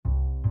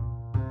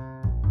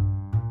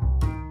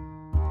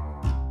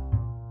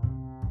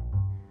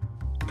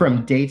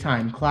From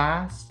daytime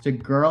class to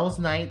girls'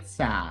 night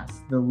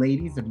sass, the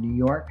ladies of New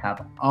York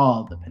have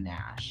all the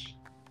panache.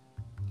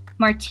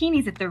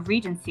 Martinis at the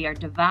Regency are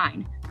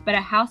divine, but a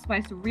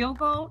housewife's real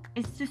goal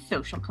is to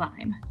social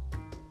climb.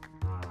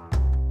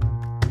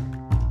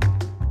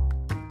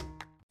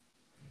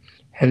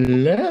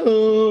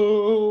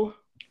 Hello.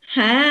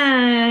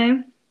 Hi.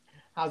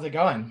 How's it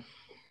going?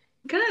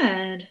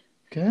 Good.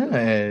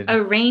 Good.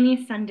 A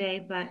rainy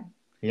Sunday, but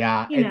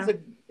yeah,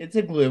 it's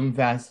a gloom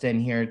fest in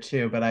here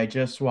too, but I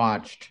just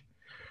watched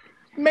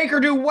Make Her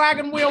Do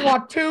Wagon Wheel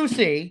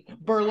Watusi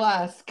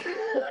Burlesque.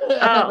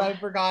 And I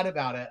forgot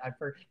about it.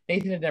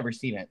 Nathan had never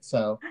seen it,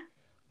 so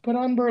put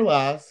on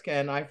Burlesque,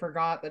 and I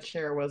forgot that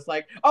Cher was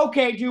like,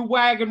 okay, do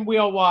Wagon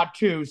Wheel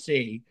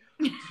Watusi.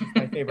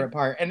 My favorite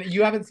part. And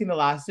You Haven't Seen the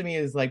Last of Me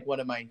is like one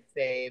of my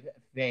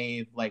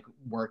fave like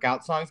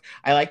workout songs.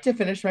 I like to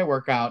finish my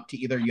workout to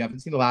either You Haven't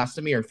Seen the Last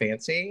of Me or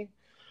Fancy.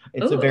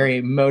 It's a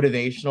very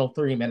motivational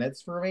 3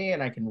 minutes for me,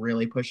 and I can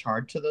really push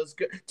hard to those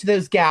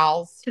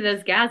gals. To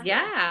those gals,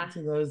 yeah.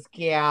 To those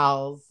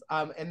gals.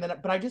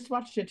 But I just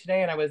watched it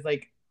today, and I was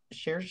like,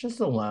 Cher's just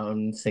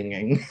alone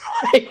singing.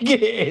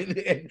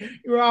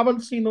 You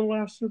haven't seen the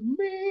last of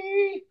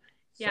me.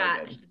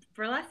 Yeah, so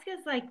Burlesque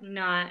is like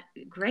not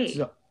great.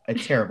 So, a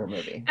terrible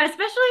movie.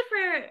 Especially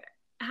for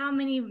how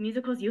many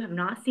musicals you have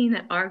not seen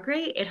that are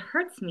great. It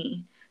hurts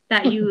me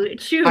that you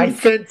choose. I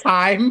spent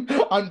time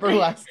on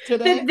Burlesque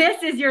today.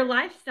 This is your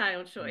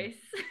lifestyle choice.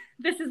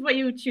 This is what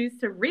you choose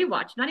to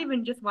rewatch, not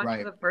even just watch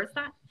for the first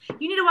time.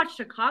 You need to watch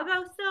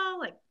Chicago still.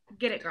 Like,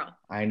 get it, girl.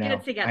 I know. Get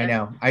it together. I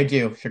know. I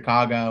do.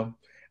 Chicago.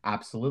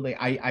 Absolutely.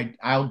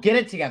 I'll get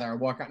it together. I'll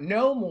walk out.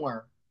 No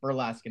more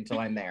Burlesque until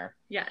I'm there.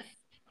 Yes.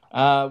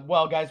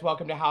 Well, guys,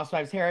 welcome to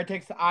Housewives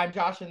Heretics. I'm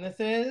Josh, and this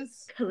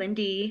is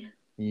Kalindi.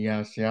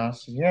 Yes.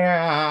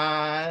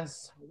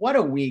 What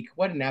a week.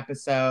 What an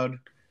episode.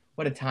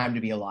 What a time to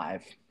be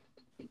alive.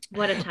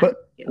 What a time.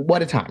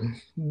 What a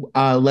time.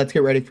 Let's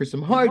get ready for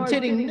some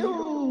hard-hitting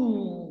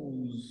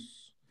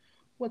news.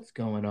 What's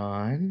going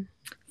on?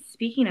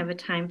 Speaking of a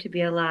time to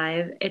be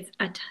alive, it's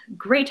a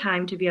great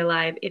time to be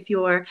alive if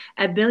you're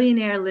a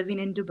billionaire living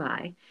in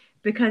Dubai,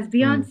 because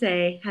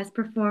Beyonce has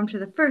performed for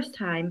the first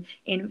time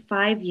in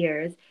 5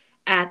 years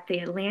at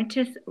the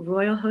Atlantis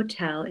Royal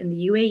Hotel in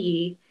the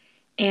UAE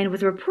and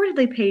was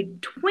reportedly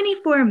paid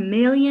 $24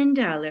 million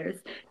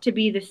to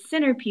be the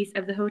centerpiece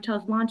of the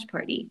hotel's launch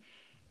party.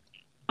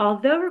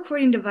 Although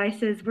recording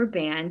devices were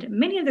banned,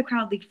 many of the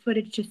crowd leaked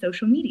footage to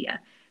social media.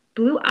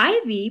 Blue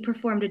Ivy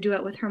performed a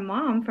duet with her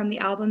mom from the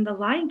album The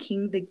Lion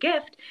King, The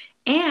Gift,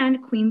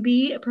 and Queen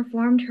Bee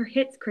performed her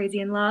hits Crazy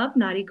in Love,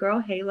 Naughty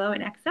Girl, Halo,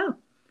 and XO.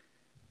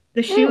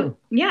 The shoot,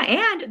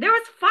 and there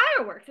was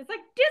fireworks. It's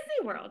like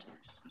Disney World.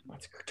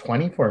 That's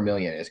 24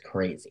 million is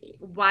crazy.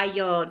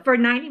 Wild. For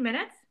 90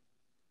 minutes?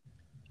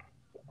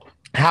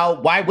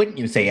 Why wouldn't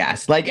you say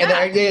yes? Like,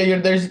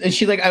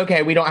 she's like,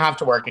 okay, we don't have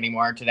to work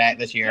anymore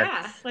this year.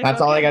 Yeah,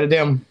 that's all I got to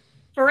do.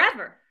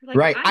 Forever. Like,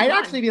 right. I'd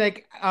actually be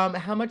like,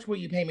 how much will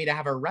you pay me to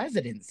have a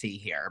residency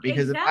here?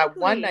 Because if a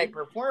one-night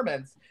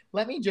performance,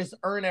 let me just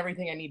earn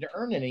everything I need to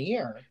earn in a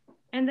year.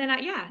 And then,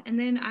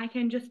 I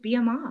can just be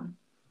a mom.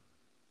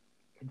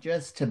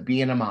 Just to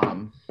being a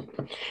mom.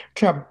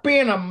 To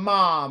being a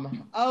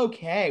mom.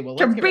 Okay. Well,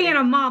 let's being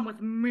a mom with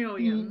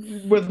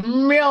millions. With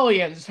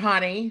millions,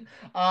 honey.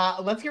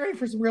 Let's get ready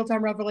for some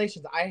real-time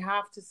revelations. I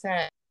have to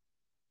say,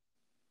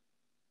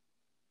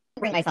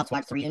 bring myself to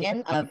watch the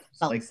reunion of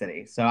Salt Lake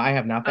City. So I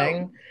have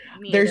nothing.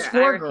 There's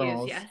 4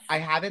 girls. Yes. I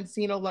haven't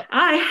seen a lot.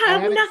 I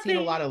haven't seen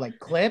a lot of like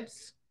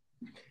clips.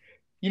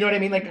 You know what I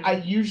mean? Like, I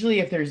usually,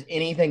 if there's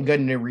anything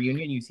good in a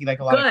reunion, you see like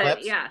a lot of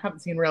clips. Yeah. I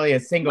haven't seen really a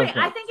single clip.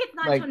 I think it's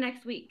not until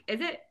next week.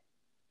 Is it?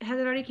 Has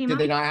it already came out?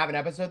 Did they not have an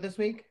episode this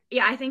week?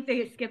 Yeah, I think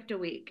they skipped a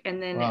week.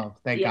 And then. Oh,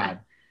 thank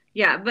God.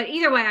 Yeah, but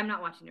either way, I'm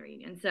not watching the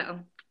reunion. So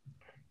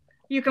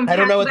you can. I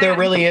don't know what there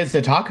really is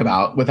to talk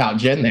about without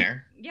Jen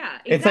there. Yeah.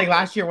 Exactly. It's like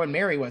last year when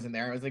Mary wasn't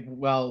there. I was like,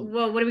 well,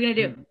 what are we going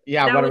to do?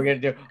 Yeah, what are we going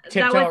to do?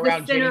 Tiptoe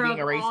around Jenny being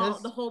a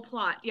racist? The whole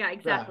plot. Yeah,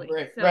 exactly.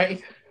 Yeah,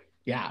 right.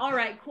 Yeah. All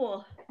right,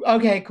 cool.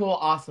 Okay, cool.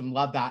 Awesome.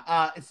 Love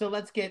that. So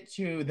let's get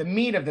to the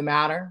meat of the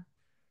matter.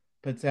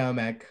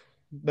 Potomac.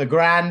 The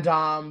Grand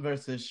Dame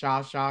versus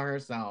Shasha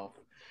herself.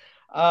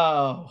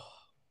 Oh,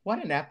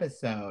 what an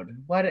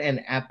episode. What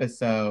an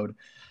episode.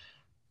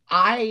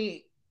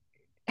 I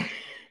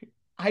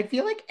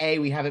feel like,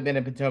 we haven't been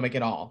in Potomac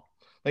at all.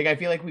 Like, I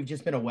feel like we've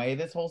just been away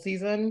this whole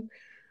season,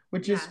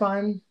 which is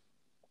fun.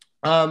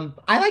 I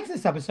liked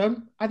this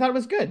episode. I thought it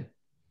was good.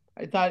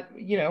 I thought,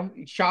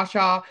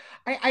 Shasha,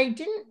 I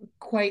didn't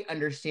quite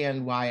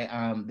understand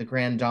why the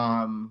Grand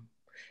Dame,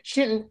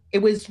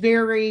 it was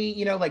very,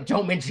 like,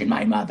 don't mention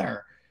my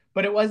mother.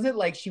 But it wasn't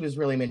like she was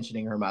really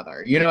mentioning her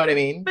mother. You know what I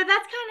mean? But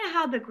that's kind of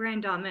how the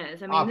Grand Dame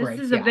is. I mean,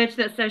 this is a bitch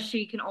that says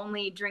she can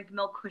only drink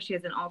milk because she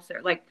has an ulcer.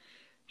 Like,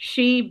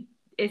 she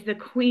is the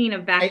queen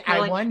of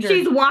backpedaling.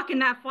 She's walking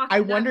that fucking.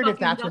 I wondered if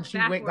that's when she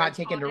got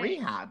taken to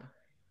rehab.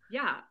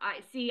 Yeah, I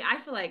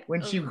feel like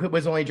when she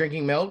was only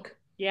drinking milk.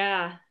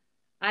 Yeah,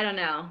 I don't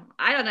know.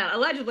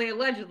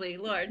 Allegedly,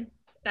 Lord,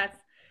 that's.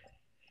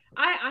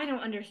 I don't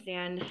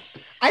understand.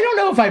 I don't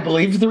know if I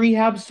believe the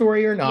rehab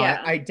story or not.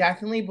 Yeah. I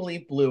definitely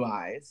believe Blue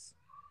Eyes.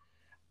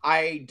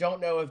 I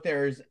don't know if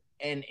there's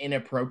an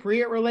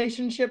inappropriate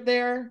relationship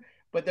there,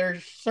 but there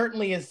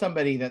certainly is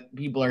somebody that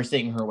people are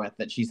seeing her with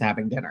that she's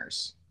having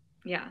dinners.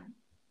 Yeah.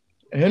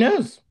 Who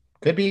knows?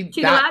 Could be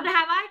She's that. allowed to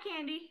have eye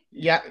candy.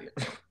 Yeah,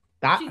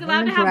 that. She's her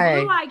allowed to and have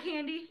Ray. blue eye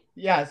candy.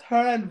 Yes, her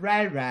and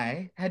Ray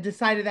Ray had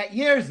decided that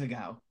years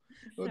ago.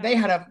 So- They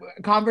had a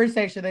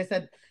conversation.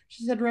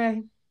 She said,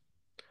 Ray,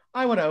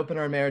 I want to open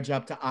our marriage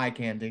up to eye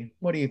candy.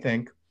 What do you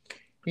think?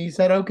 He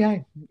said,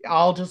 okay,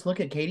 I'll just look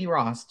at Katie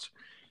Rost.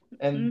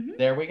 And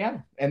there we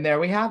go. And there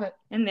we have it.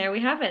 And there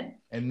we have it.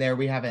 And there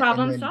we have it.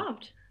 Problem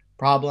solved.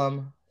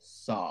 Problem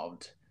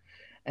solved.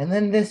 And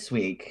then this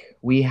week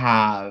we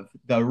have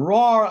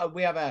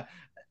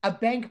a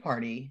bank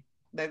party.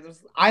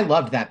 I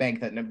loved that bank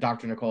that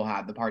Dr. Nicole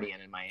had the party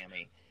in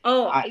Miami.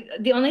 Oh,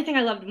 the only thing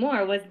I loved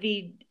more was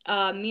the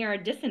mirror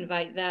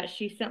disinvite that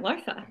she sent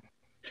Larsa.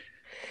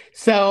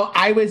 So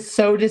I was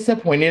so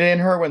disappointed in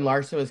her when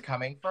Larsa was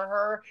coming for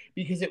her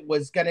because it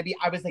was gonna be.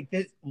 I was like,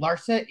 this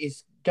Larsa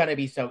is gonna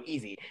be so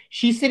easy.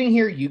 She's sitting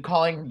here, you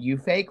calling you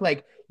fake,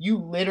 like you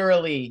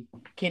literally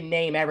can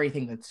name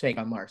everything that's fake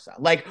on Larsa.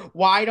 Like,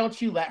 why don't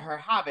you let her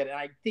have it? And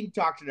I think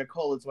Dr.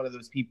 Nicole is one of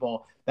those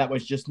people that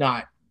was just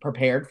not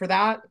prepared for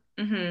that,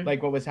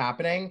 like what was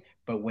happening.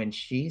 But when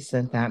she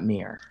sent that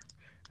mirror,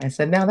 I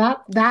said,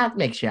 now that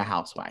makes you a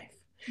housewife.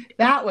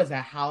 That was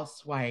a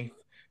housewife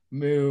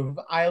move.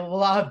 I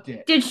loved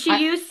it. Did she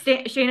use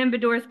Shannon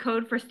Bedore's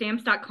code for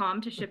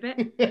stamps.com to ship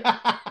it?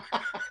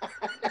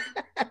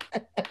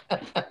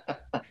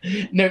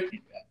 No,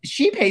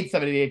 she paid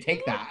somebody to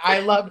take that. I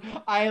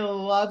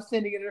love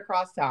sending it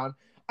across town.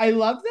 I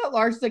love that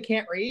Larsa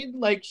can't read.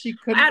 Like she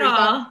couldn't at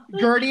all.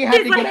 Gertie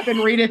had to get up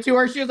and read it to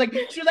her. She was like,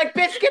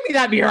 bitch, give me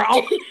that mirror.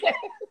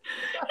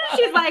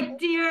 She's like,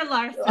 dear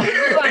Larsa,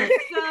 you are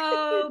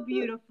so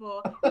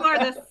beautiful. You are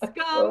the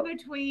scum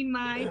between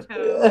my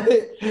toes.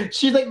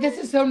 She's like, this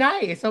is so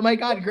nice. Oh my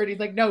God. Gertie's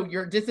like, no,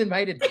 you're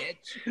disinvited,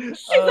 bitch.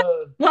 She's like,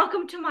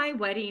 welcome to my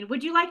wedding.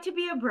 Would you like to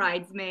be a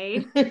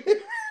bridesmaid?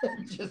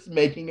 Just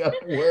making up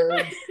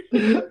words.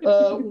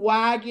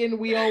 Wagon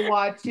wheel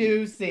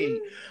Watusi.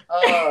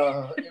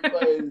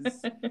 It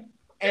was.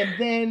 And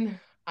then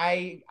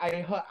I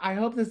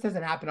hope this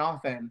doesn't happen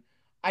often.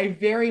 I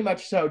very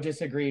much so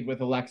disagreed with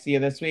Alexia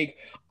this week.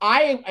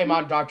 I am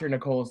on Dr.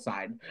 Nicole's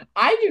side.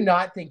 I do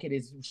not think it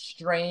is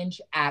strange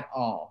at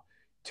all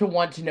to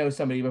want to know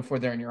somebody before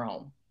they're in your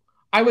home.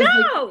 I was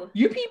like,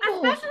 you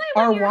people especially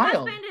when are your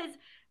wild. husband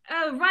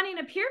is running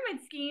a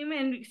pyramid scheme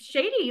and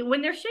shady.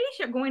 When there's shady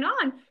shit going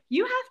on,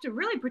 you have to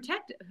really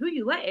protect who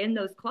you let in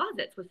those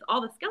closets with all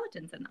the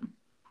skeletons in them.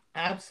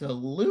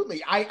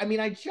 Absolutely. I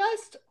mean, I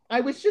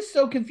was just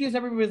so confused.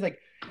 Everybody was like,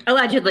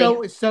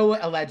 allegedly. So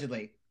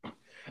allegedly.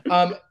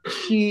 I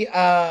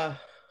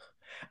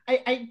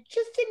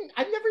just didn't.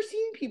 I've never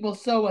seen people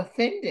so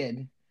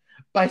offended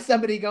by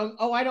somebody going,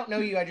 "Oh, I don't know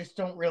you. I just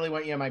don't really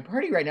want you at my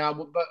party right now.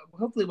 But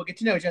hopefully, we'll get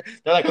to know each other."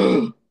 They're like,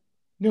 oh,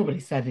 "Nobody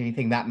said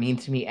anything that mean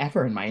to me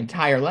ever in my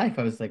entire life."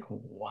 I was like,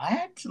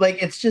 "What?"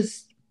 Like, it's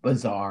just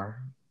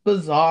bizarre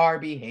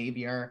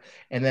behavior.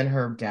 And then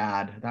her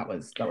dad. That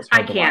was.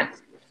 I can't.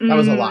 That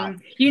was a lot.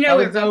 You know,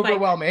 it was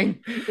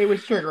overwhelming. It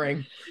was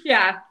triggering.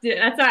 Yeah,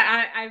 that's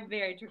why I'm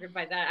very triggered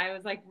by that. I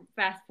was like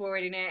fast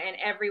forwarding it, and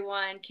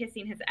everyone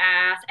kissing his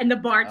ass, and the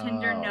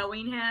bartender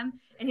knowing him,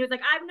 and he was like,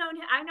 I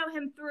know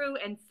him through,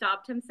 and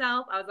stopped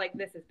himself. I was like,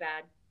 this is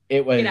bad.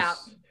 It was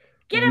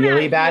Get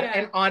really out bad, here.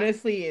 and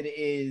honestly, it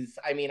is.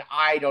 I mean,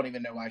 I don't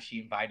even know why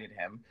she invited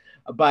him,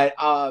 but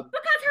because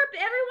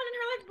everyone in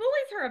her life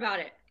bullies her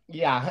about it.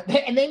 Yeah,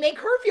 and they make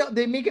her feel.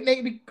 They make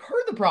her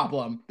the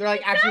problem. They're like,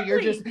 exactly.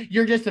 Actually,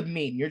 you're just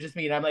mean. You're just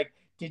mean. I'm like,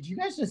 did you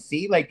guys just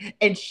see? Like,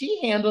 and she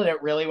handled it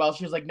really well.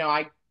 She was like,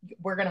 no,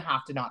 we're gonna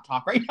have to not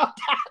talk right now.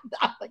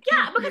 Like,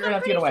 yeah, because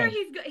I'm pretty sure away.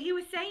 he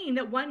was saying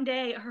that one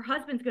day her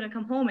husband's gonna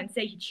come home and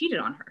say he cheated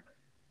on her.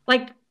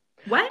 Like,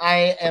 what?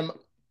 I am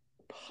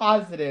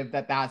positive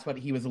that that's what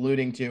he was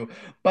alluding to,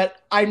 but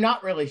I'm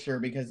not really sure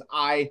because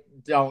I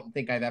don't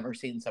think I've ever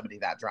seen somebody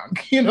that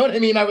drunk. You know what I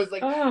mean? I was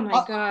like, oh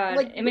my God,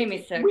 like, it made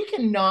me sick. We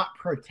cannot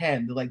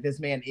pretend like this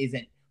man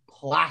isn't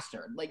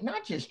plastered, like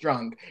not just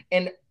drunk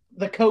and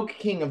the coke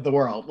king of the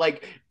world,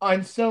 like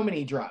on so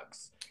many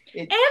drugs.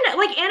 And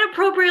like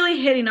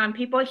inappropriately hitting on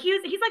people.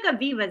 He's like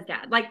Aviva's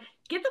dad. Like,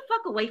 get the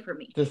fuck away from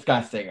me.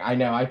 Disgusting. I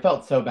know. I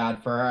felt so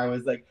bad for her. I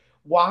was like,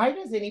 why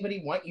does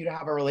anybody want you to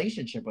have a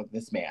relationship with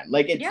this man?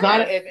 Like, it's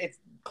not, it's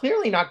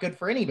clearly not good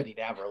for anybody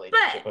to have a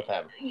relationship with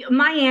him.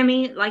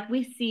 Miami, like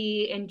we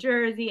see in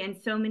Jersey and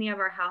so many of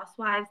our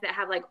housewives that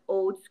have like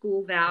old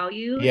school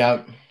values.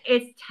 Yeah.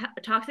 It's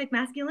toxic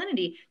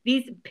masculinity.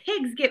 These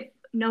pigs get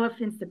no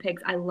offense to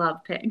pigs, I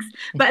love pigs,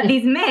 but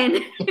these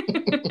men.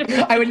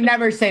 I would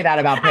never say that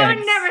about pigs. I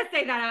would never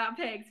say that about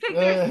pigs. Pigs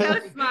are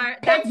so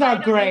smart. Pigs are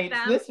great.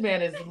 This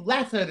man is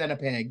lesser than a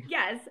pig.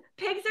 Yes,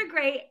 pigs are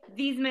great.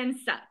 These men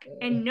suck.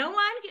 And no one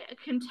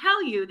can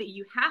tell you that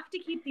you have to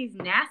keep these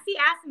nasty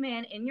ass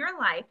men in your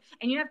life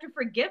and you have to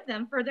forgive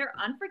them for their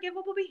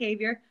unforgivable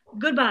behavior.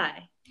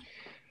 Goodbye.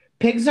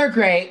 Pigs are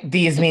great.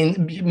 These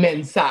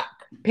men suck.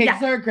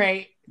 Pigs are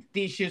great.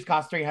 These shoes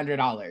cost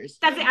 $300.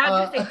 That's it. I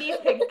was going to say these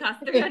pigs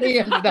cost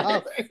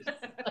 $300.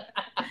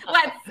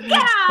 Let's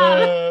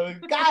go.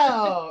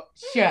 Go.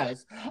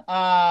 Shows.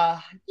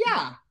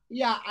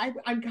 Yeah.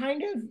 I'm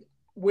kind of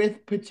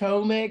with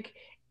Potomac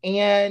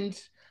and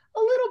a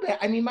little bit.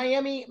 I mean,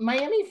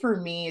 Miami for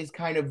me is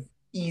kind of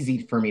easy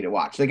for me to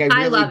watch. Like I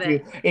really love do.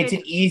 It's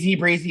an easy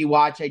breezy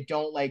watch. I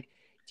don't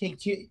take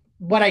too.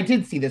 What I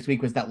did see this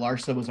week was that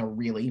Larsa was a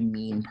really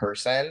mean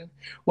person.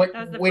 That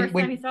was the first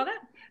time you saw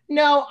that?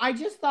 No, I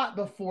just thought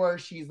before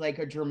she's like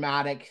a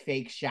dramatic,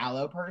 fake,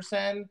 shallow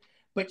person,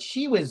 but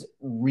she was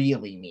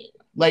really mean.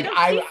 Like no,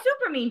 she's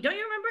super mean. Don't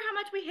you remember how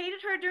much we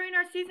hated her during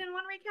our season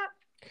 1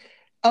 recap?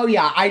 Oh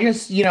yeah, I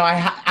just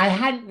I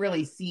hadn't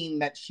really seen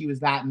that she was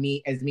that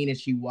mean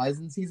as she was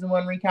in season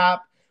 1 recap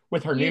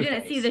with her new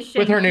face.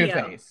 With her new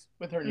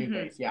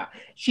face, yeah.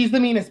 She's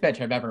the meanest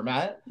bitch I've ever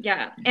met.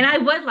 Yeah, and I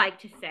would like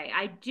to say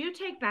I do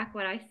take back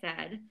what I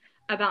said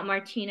about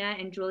Martina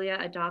and Julia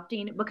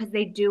adopting because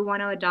they do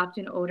want to adopt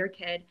an older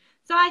kid.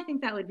 So I think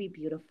that would be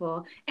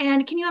beautiful.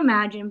 And can you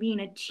imagine being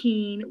a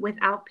teen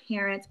without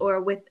parents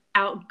or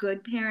without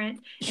good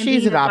parents?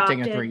 She's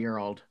adopting a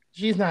 3-year-old.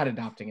 She's not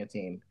adopting a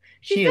teen.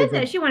 She said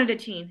that she wanted a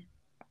teen.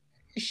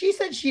 She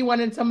said she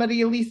wanted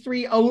somebody at least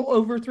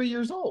over 3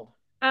 years old.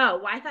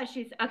 Oh, well, I thought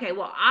okay.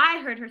 Well,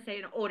 I heard her say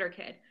an older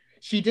kid.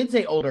 She did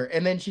say older,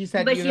 and then she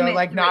said, like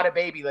 3. Not a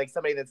baby, like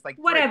somebody that's like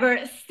 3. Whatever.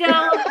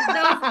 Still,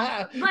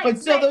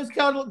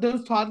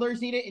 those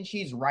toddlers need it, and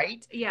she's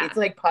right. Yeah, it's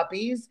like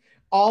puppies.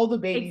 All the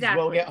babies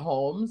will get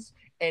homes,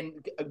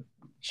 and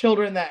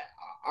children that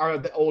are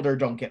the older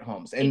don't get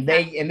homes, and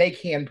they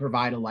can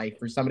provide a life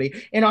for somebody,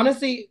 and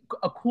honestly,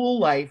 a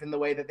cool life in the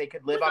way that they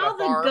could live on a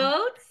farm. The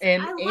goats?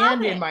 and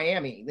in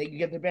Miami, they can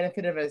get the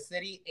benefit of a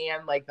city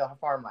and like the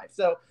farm life.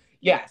 So.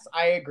 Yes,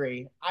 I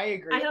agree.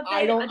 I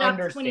don't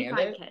understand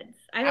it. Kids.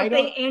 I hope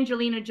they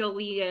Angelina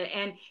Jolie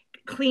and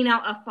clean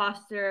out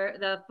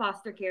the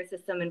foster care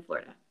system in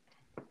Florida.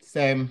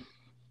 Same.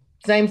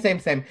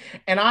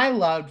 And I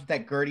loved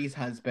that Gertie's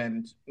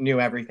husband knew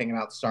everything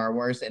about Star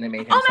Wars, and it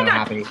made him so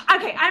happy.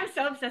 Okay, I'm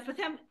so obsessed with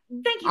him.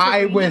 Thank you.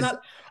 I was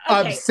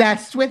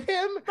obsessed with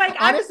him. Like,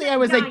 honestly, I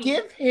was like,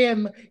 give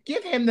him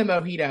the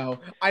mojito.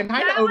 I'm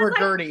kind of over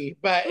Gertie,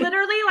 but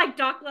literally, like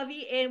Doc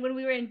Lovey when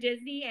we were in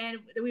Disney and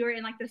we were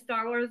in like the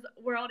Star Wars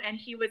world, and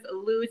he was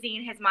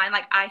losing his mind.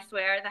 Like, I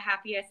swear, the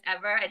happiest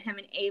ever. And him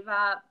and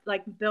Ava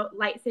like built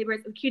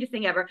lightsabers, the cutest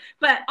thing ever.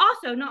 But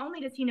also, not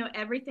only does he know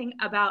everything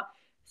about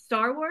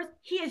Star Wars,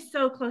 he is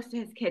so close to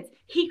his kids.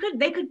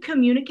 They could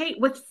communicate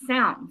with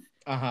sounds.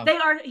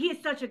 He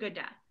is such a good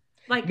dad.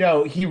 Like,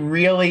 no, he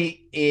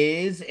really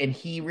is, and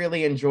he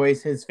really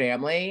enjoys his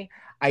family.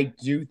 I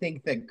do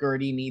think that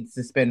Gertie needs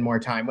to spend more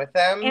time with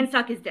them and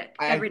suck his dick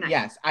every night.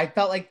 Yes, I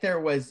felt like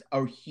there was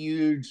a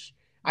huge.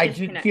 I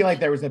did feel like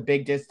there was a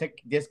big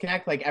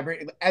disconnect. Like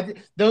every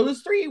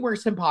those 3 were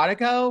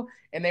simpatico,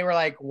 and they were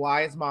like,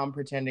 "Why is mom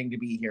pretending to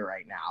be here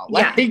right now?"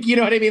 Like, you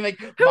know what I mean? Like,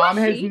 mom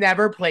has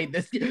never played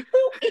this. Who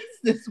is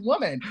this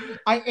woman?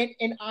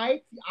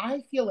 I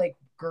feel like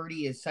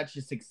Gertie is such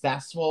a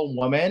successful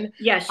woman.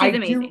 Yeah, she's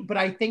amazing. But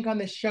I think on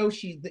this show,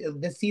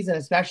 this season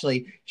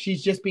especially,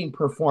 she's just being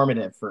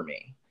performative for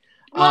me.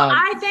 Well,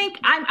 I think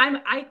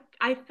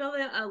I feel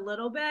it a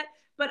little bit.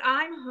 But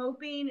I'm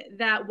hoping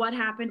that what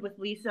happened with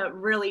Lisa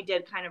really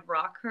did kind of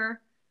rock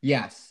her.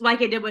 Yes. Like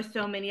it did with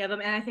so many of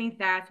them. And I think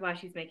that's why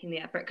she's making the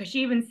effort. Because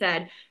she even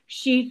said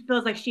she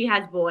feels like she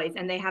has boys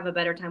and they have a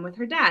better time with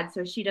her dad.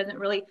 So she doesn't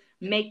really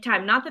make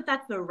time. Not that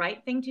that's the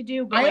right thing to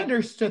do. But I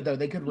understood, though.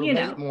 They could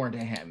relate more to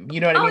him. You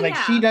know what I mean? Like,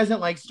 she doesn't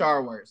like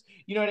Star Wars.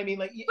 You know what I mean?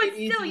 Like, but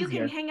still, you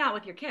can hang out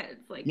with your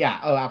kids. Like, yeah.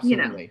 Oh,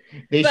 absolutely.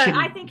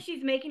 I think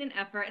she's making an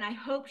effort. And I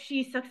hope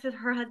she sucks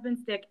her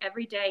husband's dick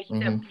every day.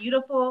 He's a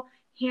beautiful,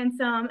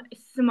 handsome,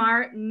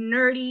 smart,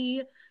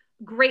 nerdy,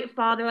 great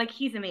father. Like,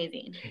 he's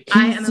amazing.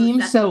 He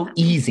seems so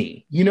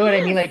easy. You know what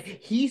I mean? Like,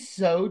 he's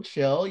so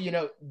chill. You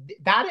know,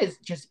 that is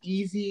just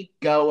easy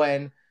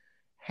going,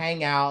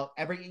 hang out,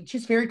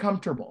 just very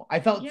comfortable. I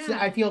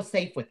feel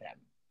safe with him.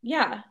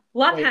 Yeah.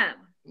 Love him.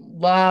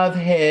 Love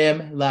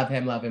him.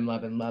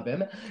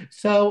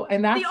 So,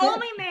 and that's the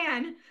only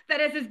man that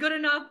is as good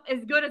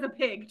as a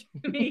pig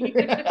to me.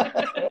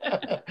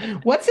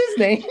 What's his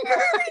name?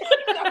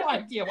 No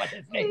idea what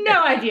his name is.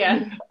 No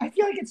idea. I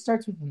feel like it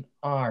starts with an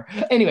R.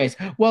 Anyways,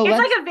 well, it's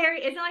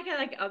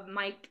a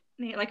Mike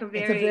name, like it's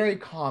a very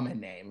common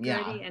name.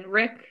 Yeah. Gertie and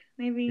Rick,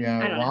 maybe. Yeah,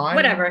 I don't know. Ron?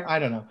 Whatever. I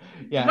don't know.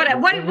 Yeah.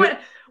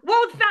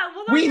 Well,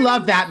 we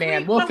love that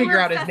man. We'll figure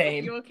out his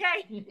name. You,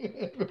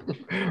 okay?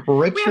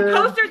 Richard. We have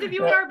posters of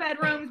you in our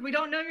bedrooms. We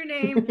don't know your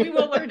name. We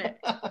will learn it.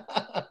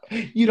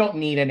 You don't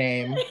need a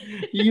name.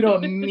 You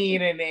don't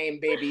need a name,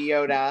 Baby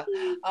Yoda.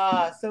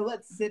 So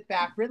let's sit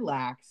back,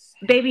 relax.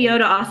 Baby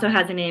Yoda also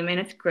has a name, and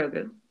it's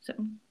Grogu. So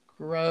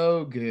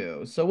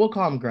Grogu. So we'll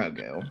call him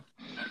Grogu.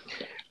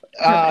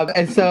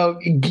 And so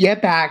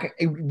get back,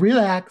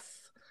 relax.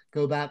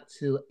 Go back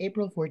to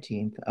April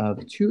 14th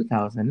of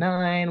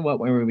 2009. What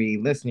were we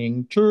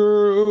listening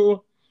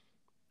to?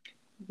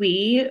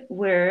 We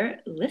were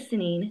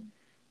listening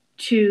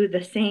to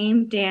the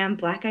same damn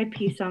Black Eyed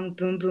Peas song,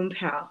 Boom Boom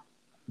Pow.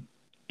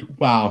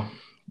 Wow.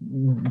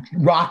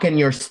 Rocking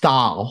your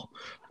style.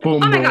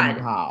 Boom, oh my boom, God.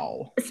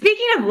 pow.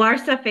 Speaking of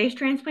Larsa face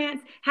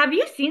transplants, have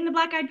you seen the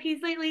Black Eyed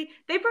Peas lately?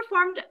 They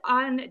performed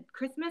on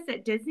Christmas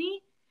at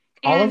Disney.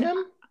 All of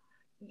them?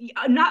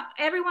 Not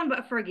everyone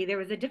but Fergie. There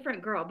was a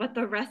different girl, but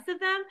the rest of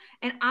them,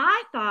 and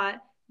I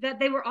thought that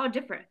they were all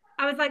different.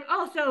 I was like,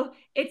 oh, so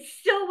it's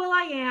still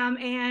will.i.am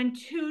and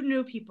two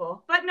new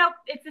people. But no,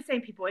 it's the same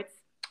people. It's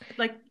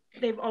like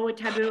they've always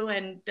Taboo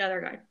and the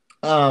other guy.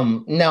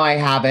 No, I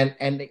haven't.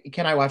 And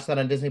can I watch that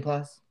on Disney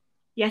Plus?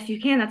 Yes,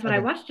 you can. That's what I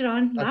watched it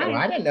on. Okay, well,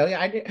 I didn't know.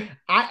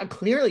 I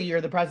clearly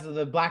you're the president of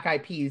the Black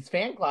Eyed Peas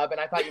fan club,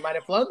 and I thought you might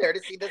have flown there to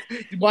see this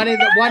one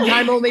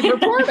time only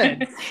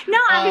performance. No,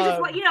 I was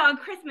just on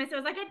Christmas. It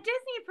was like a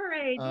Disney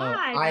parade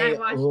live.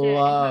 I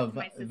love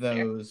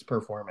those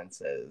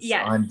performances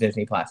on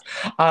Disney Plus.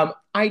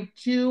 I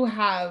do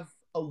have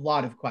a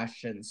lot of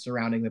questions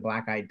surrounding the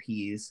Black Eyed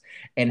Peas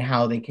and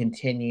how they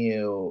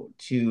continue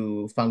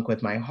to funk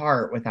with my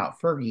heart without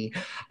Fergie.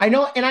 I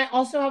know, and I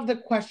also have the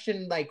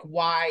question, like,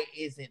 why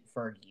isn't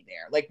Fergie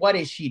there? Like, what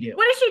is she doing?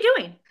 What is she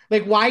doing?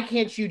 Like, why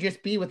can't you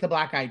just be with the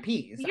Black Eyed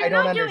Peas? I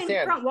don't understand.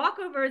 You're not doing front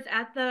walkovers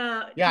at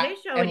the Today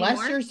Show unless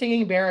anymore. You're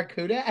singing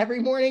Barracuda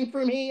every morning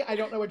for me. I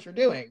don't know what you're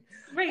doing.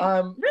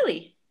 Right,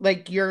 really?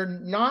 Like, you're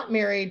not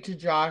married to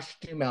Josh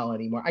Duhamel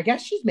anymore. I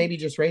guess she's maybe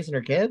just raising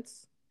her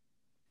kids.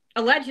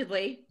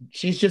 Allegedly.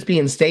 She's just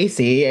being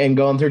Stacy and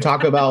going through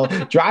Taco Bell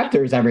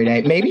drive-thrus every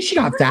day. Maybe she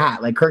got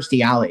that, like Kirstie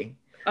Alley.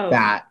 Oh.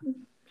 That.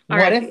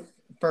 What if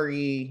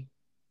Fergie...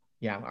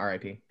 Yeah,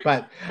 R.I.P.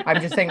 But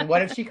I'm just saying,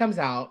 what if she comes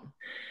out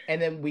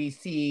and then we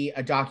see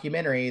a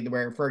documentary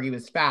where Fergie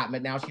was fat,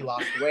 but now she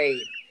lost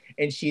weight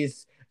and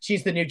she's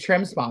the new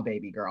Trim Spa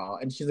baby girl.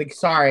 And she's like,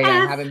 sorry,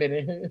 I haven't been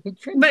in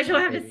Trim But she'll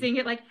have to sing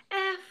it like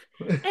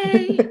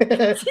F-A-T.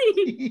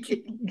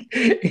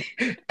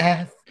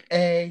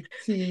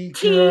 F-A-T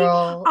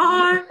girl.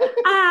 T-R-I-M-S-P-A-R.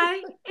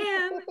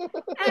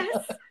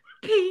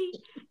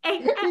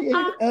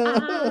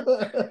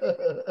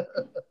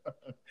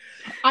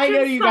 I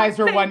know you guys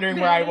were wondering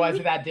where I was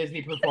at that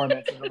Disney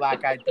performance of the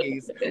Black Eyed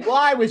Peas. Well,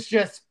 I was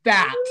just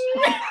fat.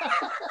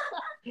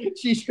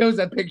 She shows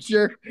a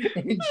picture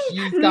and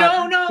she's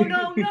got... No,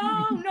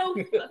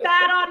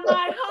 fat on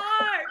my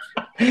heart.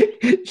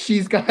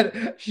 She's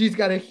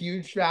got a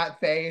huge fat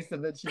face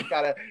and then she's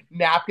got a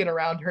napkin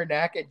around her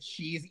neck and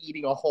she's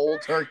eating a whole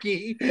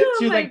turkey.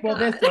 She's like, well,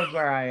 this is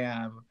where I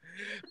am.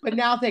 But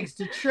now, thanks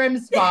to Trim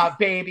Spa,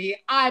 baby,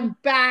 I'm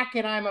back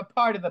and I'm a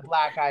part of the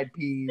Black Eyed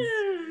Peas.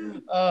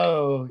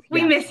 Oh,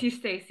 we miss you,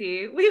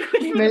 Stacy. We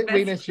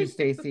miss you,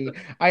 Stacy.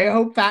 I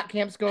hope Fat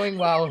Camp's going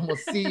well, and we'll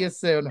see you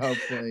soon,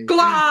 hopefully.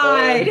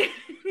 Glide.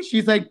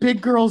 She's like,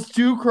 big girls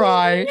do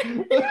cry.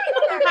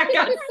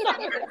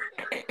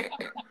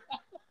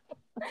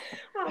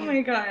 Oh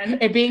my God.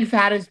 And being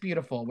fat is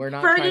beautiful. We're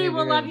not. Fergie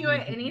will love you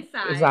at any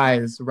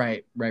size.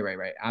 Right.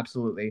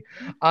 Absolutely.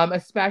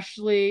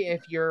 Especially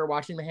if you're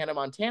watching the Hannah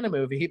Montana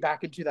movie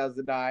back in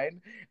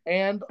 2009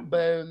 and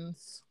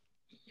Bones.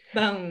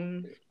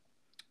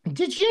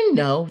 Did you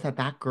know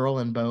that girl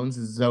in Bones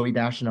is Zooey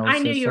Deschanel's sister?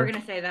 I knew you were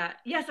going to say that.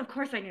 Yes, of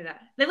course I knew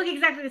that. They look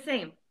exactly the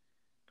same.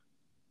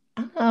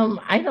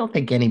 I don't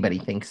think anybody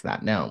thinks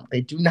that. No,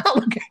 they do not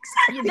look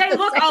exactly They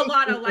look a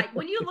lot alike.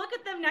 When you look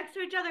at them next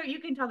to each other, you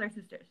can tell they're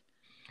sisters.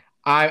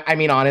 I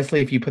mean,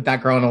 honestly, if you put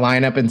that girl in a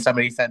lineup and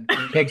somebody said,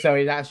 pick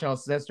Zooey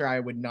Deschanel's sister, I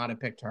would not have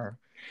picked her.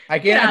 I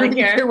don't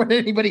care what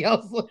anybody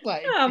else looks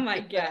like. Oh my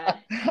God.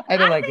 I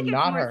think it's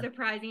not more her.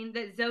 Surprising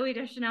that Zooey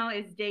Deschanel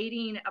is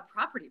dating a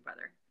property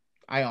brother.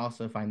 I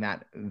also find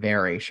that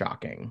very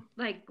shocking.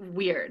 Like,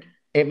 weird.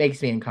 It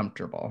makes me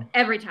uncomfortable.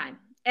 Every time.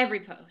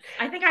 Every post.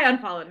 I think I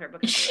unfollowed her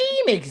because she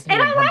makes me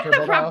and I like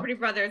the Property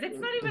Brothers. It's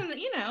not even,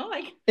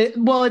 like.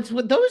 It's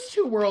with those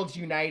two worlds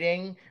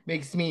uniting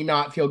makes me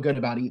not feel good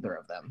about either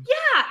of them.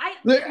 Yeah,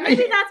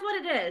 maybe that's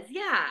what it is.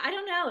 Yeah, I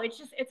don't know. It's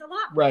a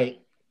lot.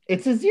 Right.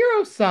 It's a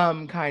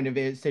zero-sum kind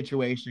of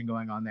situation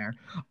going on there.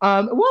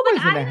 What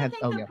was in the head?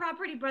 I think the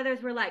Property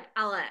Brothers were like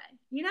LA,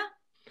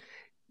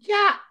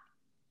 Yeah.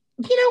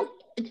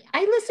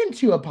 I listened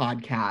to a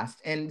podcast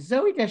and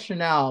Zooey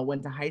Deschanel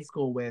went to high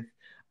school with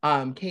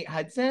Kate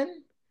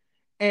Hudson,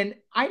 and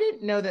I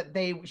didn't know that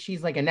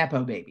she's like a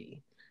Nepo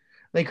baby.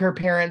 Like her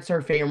parents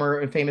are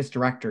famous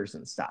directors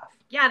and stuff.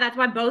 Yeah, that's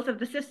why both of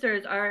the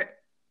sisters are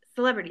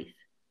celebrities.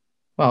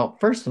 Well,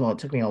 first of all, it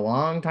took me a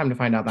long time to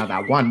find out that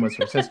that one was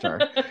her sister.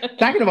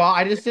 Second of all,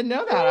 I just didn't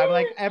know that. I'm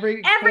like,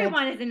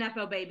 Everyone is a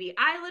Nepo baby.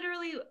 I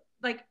literally,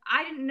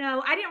 I didn't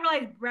know. I didn't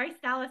realize Bryce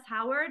Dallas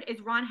Howard is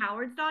Ron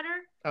Howard's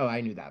daughter. Oh,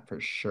 I knew that for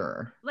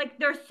sure. Like,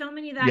 there's so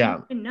many that Yeah. I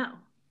didn't know.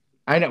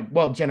 I know.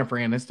 Well, Jennifer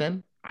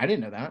Aniston. I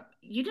didn't know that.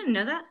 You didn't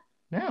know that?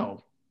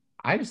 No.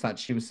 I just thought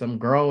she was some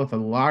girl with a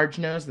large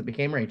nose that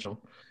became Rachel.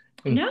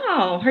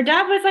 No, her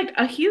dad was like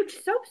a huge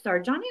soap star,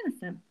 John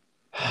Aniston.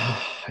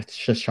 It's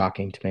just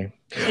shocking to me.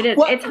 It is.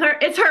 Well,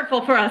 It's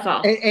hurtful for us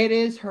all. it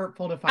is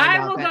hurtful to find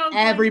out that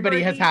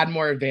everybody has had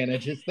more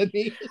advantages than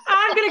me.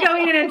 I'm gonna go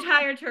eat an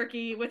entire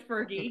turkey with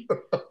Fergie.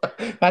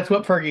 That's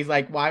what Fergie's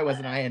like. Why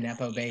wasn't I a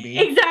Nepo baby?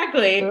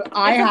 Exactly. It's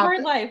a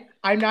hard life.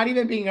 I'm not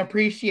even being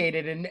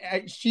appreciated, and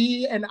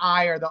she and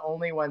I are the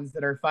only ones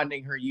that are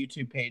funding her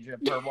YouTube page of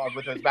her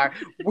with us back.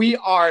 We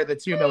are the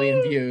 2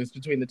 million views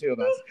between the two of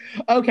us.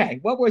 Okay,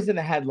 what was in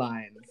the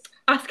headlines?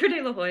 Oscar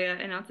De La Hoya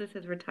announces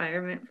his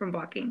retirement from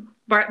boxing.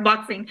 From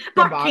voguing.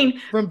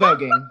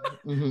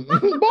 He was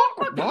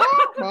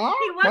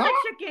a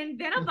chicken,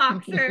 then a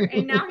boxer,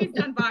 and now he's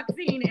done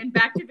boxing and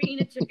back to being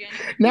a chicken.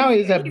 Now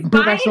he's a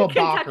professional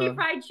boxer. Kentucky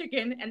Fried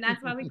Chicken, and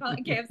that's why we call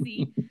it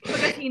KFC,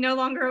 because he no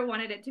longer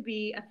wanted it to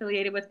be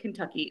affiliated with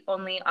Kentucky.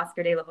 Only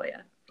Oscar De La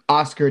Hoya.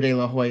 Oscar De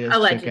La Hoya's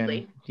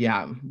allegedly. Chicken.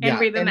 Yeah. And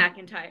Reba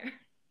McEntire.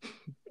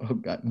 Oh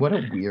God, what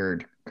a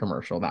weird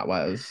commercial that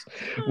was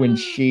when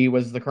she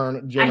was the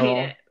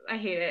general. I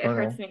hate it. It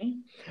hurts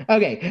me.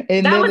 Okay,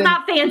 and that was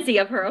not fancy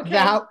of her. Okay,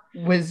 that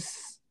was.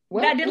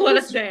 Well, that did let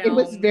us down. It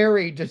was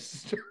very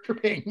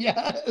disturbing.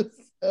 Yes.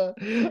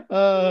 We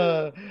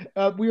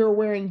were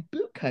wearing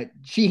bootcut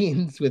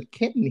jeans with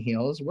kitten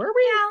heels. Were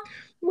we? Yeah.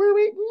 Were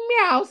we?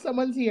 Meow,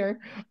 someone's here.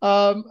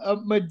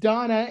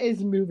 Madonna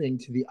is moving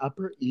to the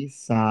Upper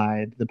East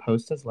Side. The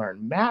Post has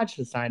learned Madge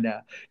has signed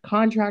a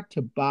contract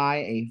to buy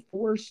a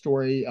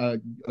 4-story a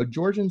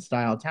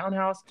Georgian-style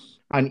townhouse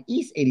on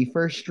East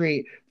 81st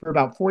Street for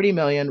about $40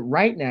 million,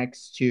 right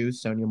next to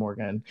Sonia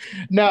Morgan.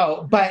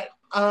 No, but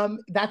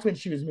that's when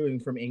she was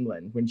moving from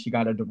England, when she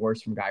got a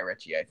divorce from Guy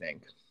Ritchie, I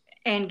think.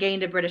 And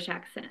gained a British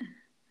accent.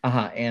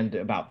 And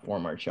about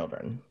 4 more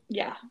children.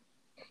 Yeah.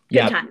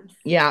 Good times.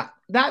 Yeah,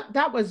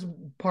 that was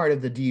part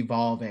of the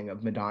devolving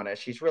of Madonna.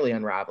 She's really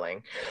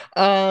unraveling.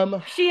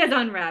 She is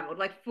unraveled,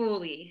 like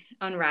fully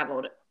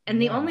unraveled.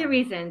 And the only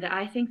reason that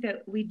I think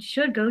that we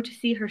should go to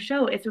see her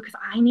show is because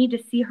I need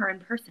to see her in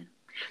person.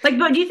 Like,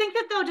 but do you think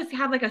that they'll just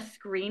have like a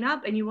screen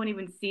up and you won't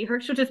even see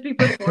her? She'll just be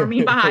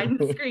performing behind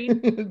the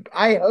screen.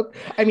 I hope.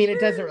 I mean,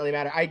 it doesn't really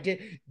matter.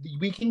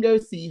 We can go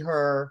see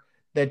her.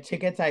 The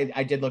tickets,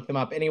 I did look them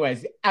up.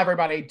 Anyways,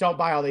 everybody, don't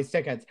buy all these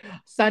tickets.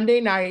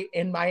 Sunday night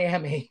in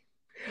Miami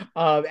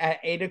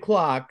at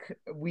 8:00,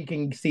 we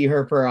can see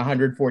her for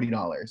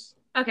 $140.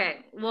 Okay,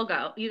 we'll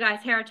go. You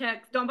guys,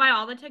 heretics, don't buy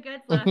all the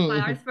tickets. Let us buy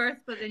ours first,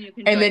 but then you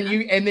can.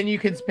 And then you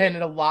can spend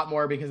it a lot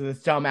more because of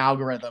this dumb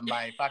algorithm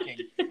by fucking.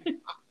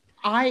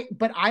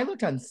 But I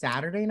looked on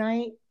Saturday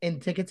night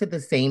and tickets at the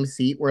same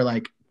seat were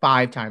like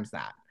 5 times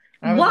that.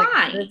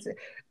 Why? Like,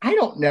 I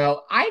don't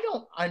know. I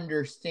don't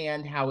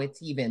understand how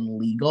it's even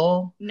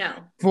legal. No.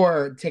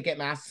 For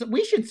Ticketmaster.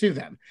 We should sue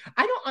them.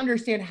 I don't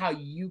understand how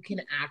you can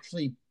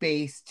actually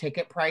base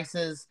ticket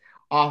prices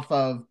off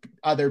of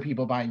other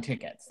people buying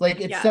tickets.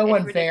 Like, it's so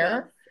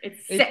unfair.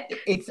 It's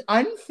sick. It's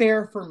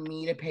unfair for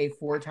me to pay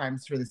 4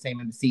 times for the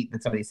same seat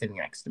that somebody's sitting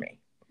next to me.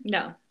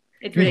 No.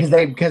 It's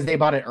ridiculous. Because they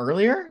bought it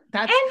earlier?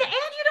 And you don't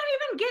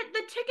even get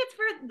the tickets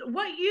for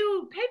what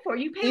you paid for.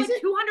 You pay like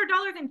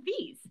 $200 in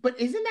fees. But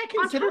isn't that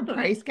considered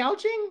price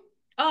gouging?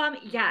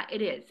 Yeah,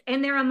 it is.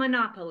 And they're a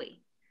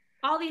monopoly.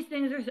 All these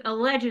things are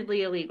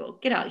allegedly illegal.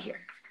 Get out of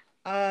here.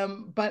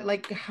 But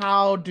like,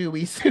 how do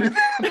we sue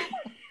them?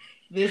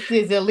 This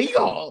is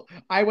illegal.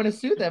 I want to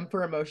sue them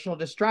for emotional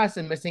distress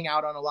and missing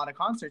out on a lot of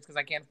concerts because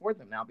I can't afford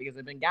them now because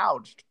I've been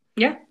gouged.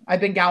 Yeah. I've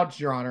been gouged,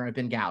 Your Honor. I've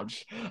been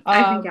gouged.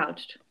 I've been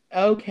gouged.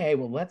 Okay,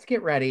 well, let's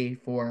get ready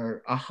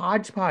for a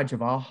hodgepodge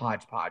of all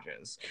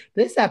hodgepodges.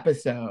 This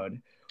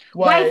episode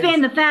was... Wife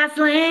in the fast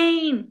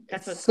lane!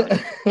 That's what's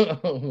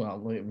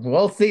well,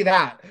 we'll see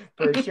that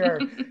for sure.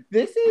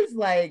 This is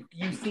like,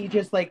 you see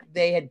just like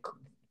they had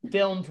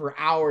filmed for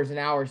hours and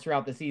hours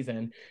throughout the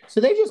season.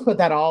 So they just put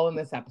that all in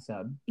this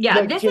episode. Yeah,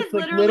 like, this just is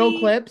like literally... little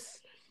clips.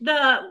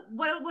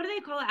 What do they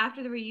call it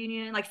after the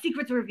reunion? Like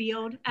secrets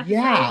revealed.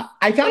 Yeah,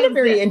 I found it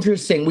very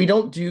interesting. We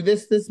don't do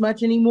this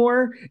much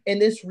anymore,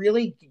 and this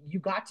really, you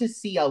got to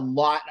see a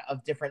lot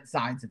of different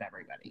sides of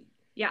everybody.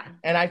 Yeah,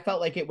 and I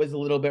felt like it was a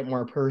little bit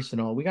more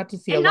personal. We got to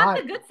see and a lot. Not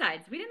the good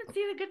sides. We didn't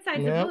see the good sides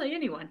of really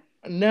anyone.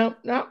 No.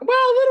 Well,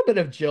 a little bit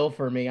of Jill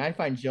for me. I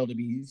find Jill to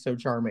be so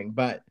charming,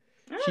 but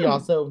she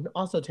also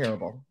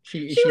terrible.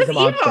 She's a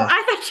monster. Evil.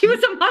 I thought she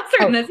was a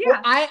monster in this.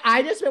 Yeah, well,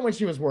 I just meant when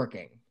she was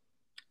working.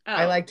 Oh.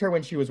 I liked her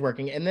when she was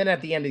working, and then at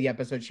the end of the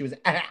episode, she was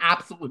an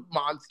absolute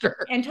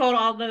monster. And told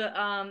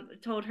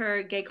told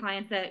her gay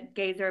clients that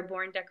gays are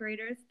born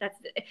decorators.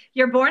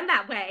 You're born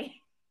that way.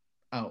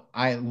 Oh,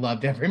 I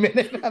loved every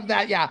minute of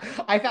that. Yeah,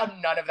 I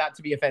found none of that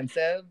to be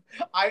offensive.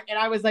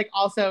 I was like,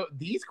 also,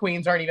 these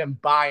queens aren't even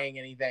buying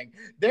anything.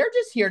 They're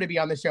just here to be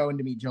on the show and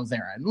to meet Jill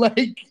Zarin.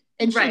 Like,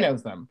 and she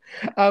knows them.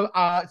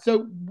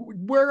 So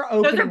we're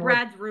opening. Those are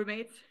Brad's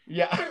roommates.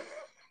 Yeah,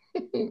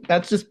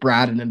 that's just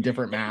Brad in a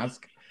different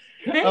mask.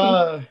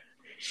 Hey.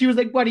 She was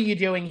like, "What are you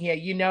doing here?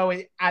 You know,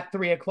 at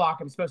 3:00,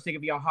 I'm supposed to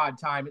give you a hard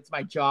time. It's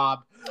my job."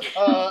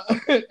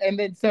 And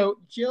then so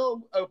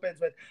Jill opens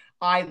with,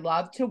 "I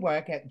love to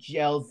work at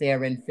Jill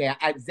Zarin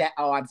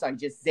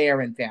just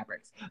Zarin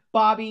Fabrics.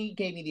 Bobby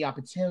gave me the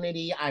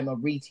opportunity. I'm a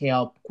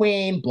retail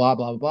queen, blah,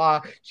 blah,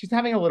 blah." She's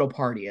having a little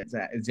party at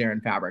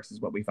Zarin Fabrics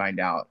is what we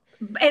find out.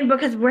 And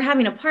because we're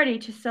having a party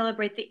to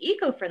celebrate the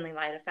eco-friendly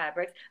line of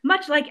fabrics,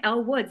 much like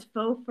Elle Woods'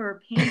 faux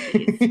fur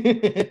panties.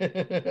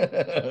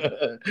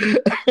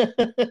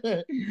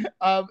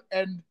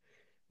 And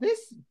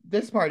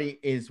this party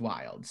is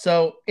wild.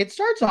 So it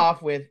starts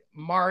off with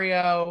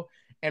Mario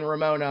and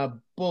Ramona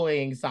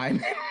bullying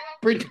Simon.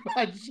 Pretty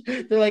much.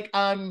 They're like,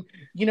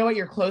 you know what?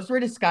 Your clothes were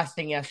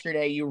disgusting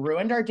yesterday. You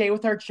ruined our day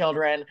with our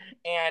children,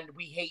 and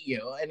we hate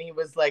you. And he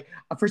was like,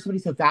 for somebody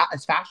so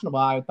as fashionable,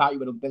 I thought you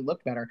would have been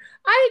looked better.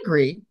 I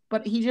agree,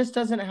 but he just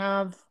doesn't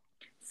have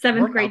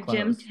 7th grade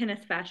gym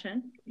tennis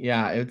fashion.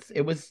 Yeah,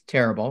 it was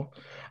terrible.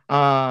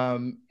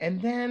 And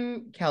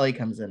then Kelly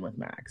comes in with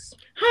Max.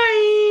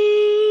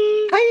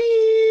 Hi.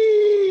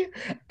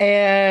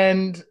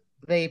 And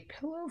they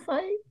pillow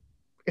fight.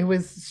 It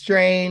was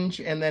strange.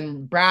 And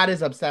then Brad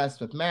is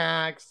obsessed with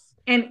Max.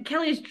 And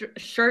Kelly's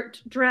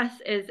shirt dress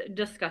is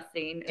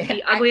disgusting.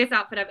 The ugliest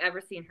outfit I've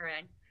ever seen her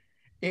in.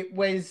 It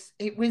was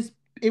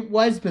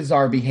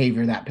bizarre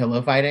behavior, that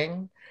pillow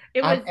fighting.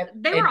 It was.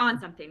 They were on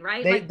something,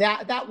 right?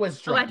 That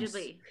was drugs.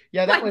 Allegedly.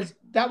 Yeah,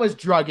 that was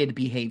drugged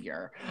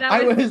behavior.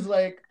 That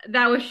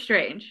was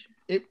strange.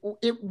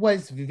 It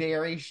was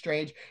very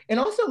strange, and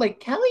also like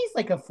Kelly's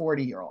like a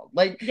 40-year-old.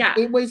 Like, yeah,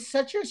 it was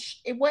such a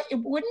it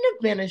wouldn't have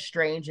been as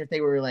strange if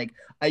they were like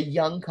a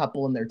young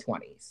couple in their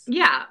 20s.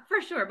 Yeah,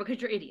 for sure, because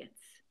you're idiots.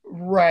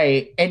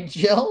 Right. And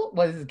Jill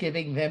was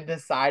giving them the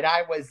side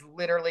eye, was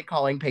literally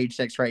calling Page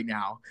Six right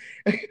now.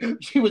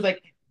 She was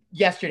like,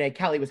 yesterday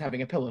Kelly was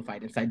having a pillow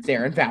fight inside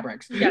Zarin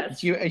Fabrics. Yes.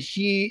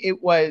 She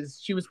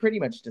was pretty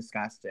much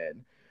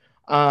disgusted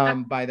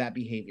by that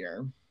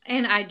behavior.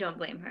 And I don't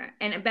blame her.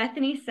 And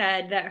Bethany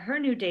said that her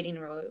new dating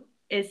rule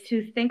is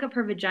to think of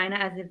her vagina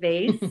as a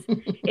vase.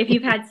 If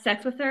you've had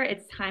sex with her,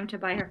 it's time to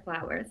buy her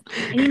flowers.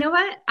 And you know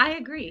what? I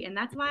agree. And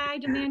that's why I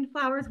demand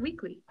flowers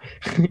weekly.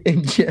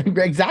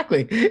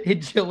 Exactly.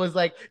 And Jill was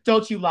like,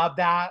 "Don't you love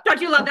that?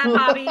 Don't you love that,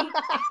 Bobby?"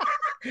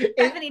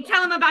 Bethany,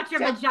 tell him about your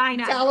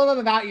vagina. Tell him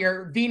about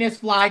your Venus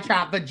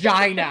flytrap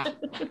vagina.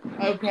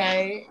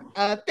 Okay?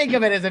 Think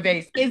of it as a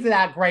vase. Isn't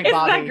that great,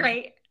 Bobby? Isn't that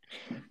great?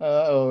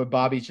 Oh,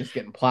 Bobby's just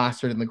getting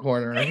plastered in the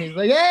corner. He's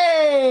like,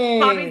 "Hey!"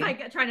 Bobby's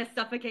like trying to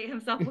suffocate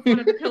himself with one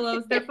of the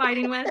pillows they're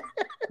fighting with.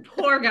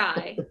 Poor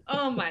guy.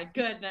 Oh my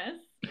goodness.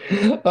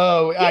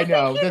 Oh, I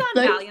know. He's on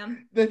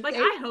Valium.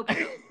 I hope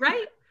so,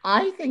 right?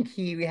 I think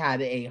he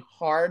had a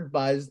hard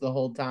buzz the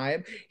whole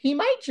time. He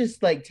might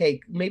just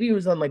maybe he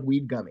was on like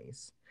weed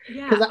gummies.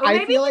 Yeah, or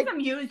maybe he was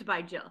amused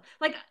by Jill.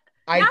 Like,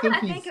 now that I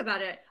think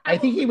about it, I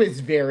think he was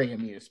very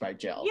amused by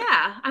Jill.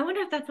 Yeah, I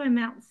wonder if that's why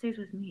Matt stays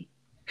with me.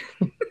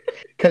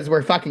 Because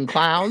we're fucking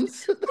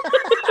clowns.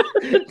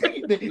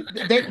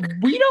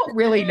 We don't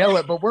really know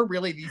it, but we're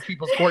really these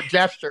people's court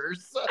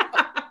gestures.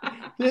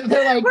 We're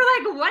like,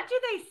 what do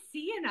they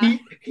see in us?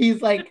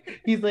 He's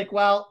like,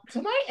 "Well,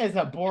 tonight is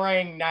a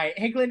boring night.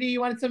 Hey, Glinda,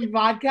 you want some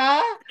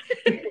vodka?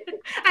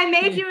 I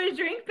made you a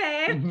drink,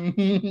 babe."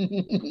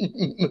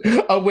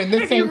 When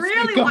the Saints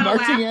really come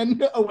marching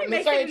in. When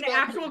the Saints in an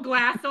actual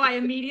glass, so I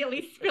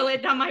immediately spill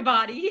it down my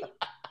body.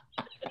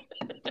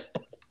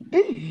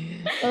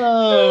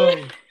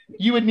 Oh,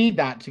 you would need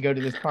that to go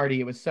to this party.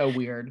 It was so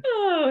weird.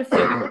 Oh,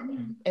 so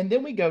and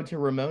then we go to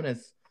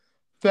Ramona's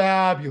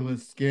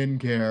fabulous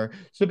skincare.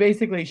 So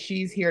basically,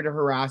 she's here to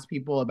harass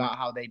people about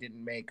how they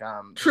didn't make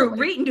True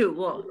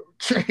Renewal,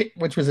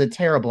 which was a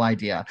terrible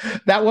idea.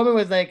 That woman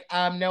was like,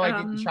 "No, I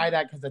didn't try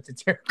that because that's a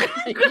terrible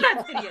idea."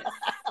 That's hideous.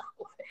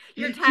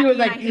 You're tacky, was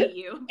like, I hate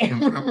you.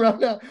 And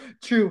Ramona,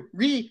 True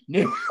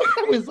Renew.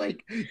 I was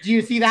like, "Do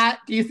you see that?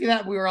 Do you see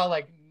that?" We were all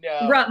like,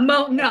 "No."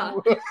 Ramona.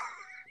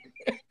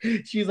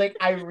 She's like,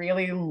 "I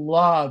really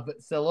love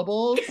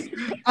syllables."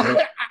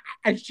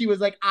 And she was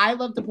like, "I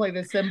love to play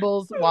the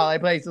cymbals while I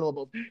play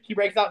syllables." She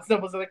breaks out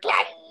cymbals and like,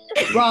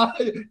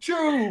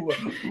 "True,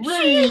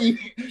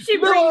 She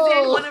brings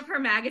in one of her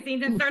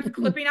magazines and starts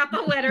clipping out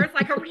the letters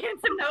like a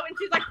ransom note, and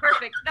she's like,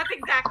 "Perfect, that's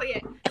exactly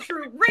it.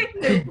 True,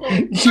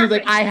 renewal." She was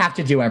like, "I have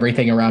to do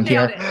everything around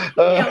here."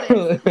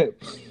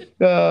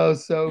 Oh,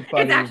 so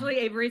funny. It's actually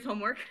Avery's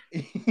homework.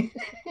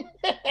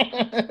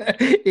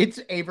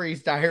 It's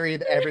Avery's diary.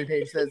 Every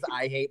page says,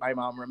 "I hate my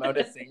mom,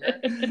 Ramona Singer."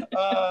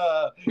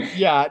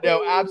 Yeah,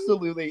 no,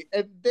 absolutely.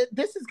 And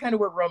this is kind of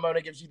where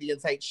Ramona gives you the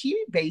insight.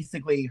 She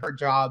basically, her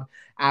job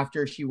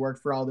after she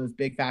worked for all those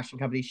big fashion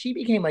companies, she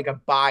became like a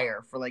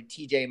buyer for like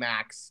TJ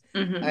Maxx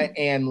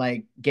and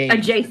like Games.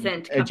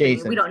 Adjacent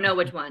company. We don't know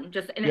which one.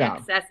 Just an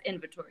excess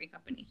inventory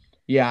company.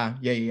 Yeah,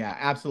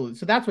 absolutely.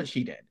 So that's what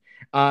she did.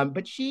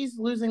 But she's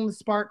losing the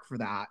spark for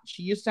that.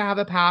 She used to have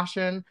a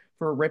passion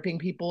for ripping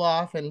people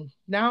off, and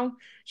now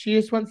she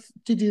just wants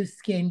to do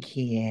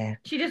skincare.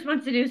 She just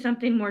wants to do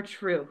something more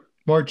true.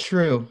 More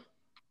true.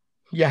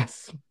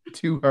 Yes,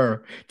 to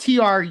her.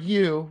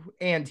 TRU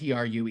and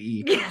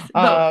TRUE. Yes,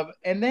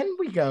 and then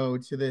we go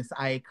to this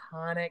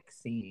iconic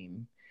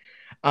scene.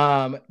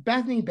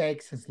 Bethany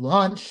Bakes has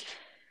launched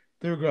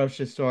through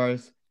grocery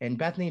stores, and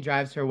Bethany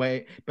drives her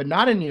way, but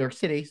not in New York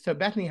City. So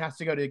Bethany has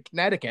to go to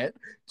Connecticut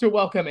to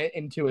welcome it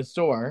into a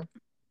store.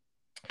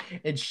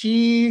 And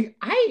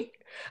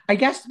I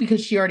guess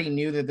because she already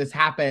knew that this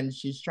happened,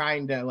 she's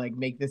trying to like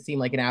make this seem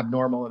like an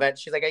abnormal event.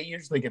 She's like, I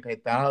usually get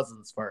paid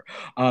thousands for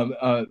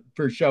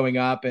showing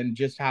up and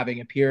just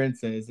having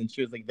appearances. And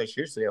she was like, there's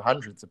usually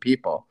hundreds of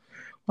people.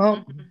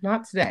 Well,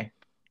 not today.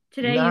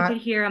 Today you could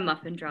hear a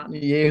muffin drop.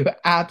 You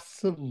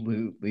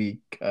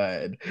absolutely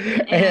could.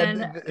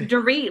 And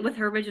Dorit, with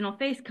her original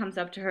face, comes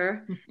up to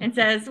her and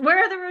says, where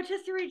are the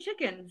rotisserie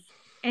chickens?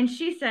 And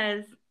she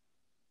says,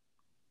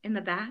 in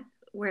the back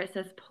where it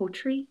says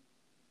poultry.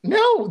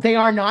 No, they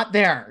are not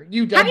there.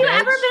 You dumb Have you bitch.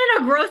 ever been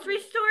in a grocery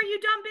store, you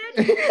dumb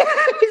bitch?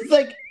 It's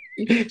like,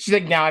 she's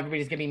like, now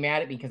everybody's going to be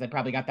mad at me because I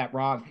probably got that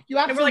wrong. You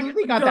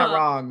absolutely got that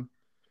wrong.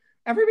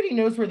 Everybody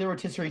knows where the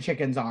rotisserie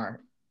chickens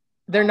are.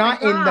 They're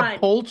not in the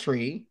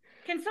poultry.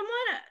 Can someone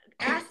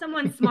ask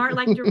someone smart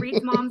like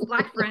Dorit's mom's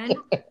black friend?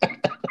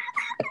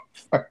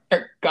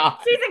 God.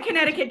 She's in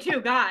Connecticut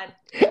too, God.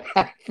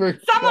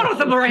 Someone with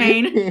a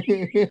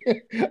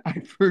brain. I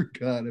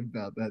forgot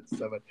about that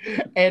so much.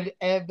 And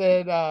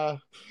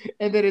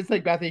then it's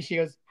like Bethany, she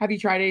goes, have you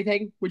tried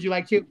anything? Would you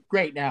like to?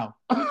 Great now.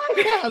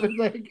 I was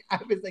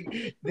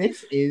like,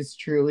 this is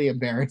truly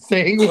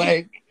embarrassing.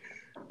 Like,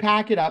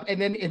 pack it up.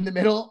 And then in the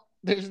middle,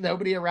 there's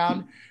nobody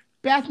around.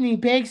 Bethany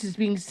Bakes is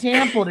being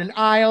sampled in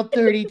aisle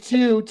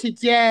 32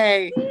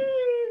 today.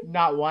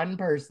 Not one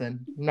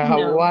person,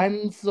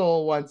 one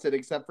soul wants it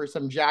except for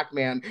some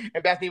jackman.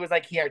 And Bethany was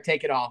like, here,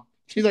 take it all.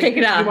 She's like,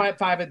 you want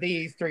 5 of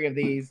these, 3 of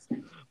these.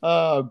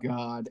 Oh,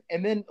 God.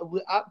 And then,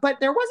 but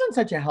there wasn't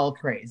such a health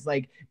craze.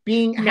 Like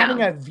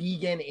having a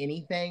vegan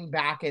anything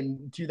back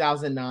in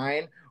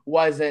 2009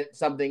 wasn't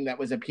something that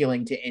was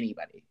appealing to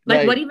anybody.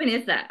 Like, what even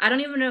is that? I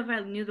don't even know if I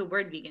knew the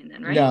word vegan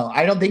then, right? No,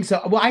 I don't think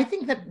so. Well, I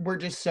think that we're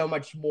just so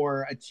much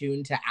more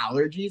attuned to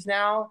allergies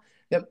now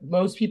that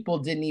most people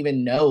didn't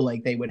even know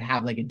like they would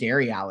have like a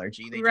dairy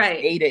allergy. They just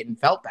ate it and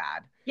felt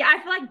bad. Yeah, I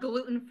feel like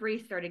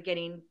gluten-free started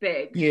getting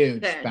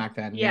huge back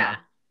then. Yeah.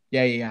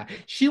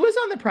 She was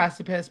on the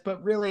precipice,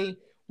 but really,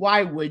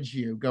 why would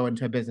you go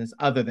into a business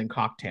other than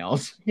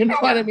cocktails? You know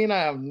what I mean? I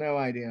have no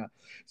idea.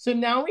 So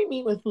now we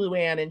meet with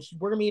Luann, and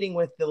we're meeting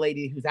with the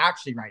lady who's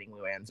actually writing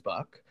Luann's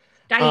book.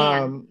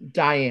 Diane.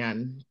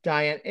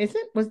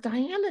 Was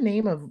Diane the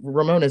name of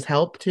Ramona's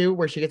help too,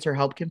 where she gets her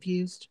help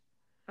confused?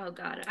 Oh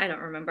God, I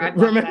don't remember. I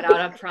blocked that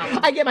out of trauma.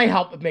 I get my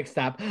help mixed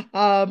up.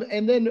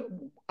 And then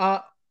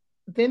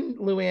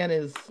Luann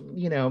is,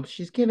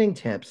 she's giving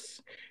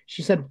tips.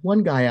 She said,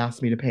 one guy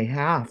asked me to pay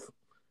half.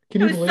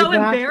 Can you believe that?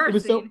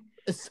 Embarrassing.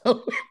 It was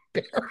so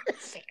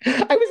embarrassing.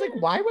 I was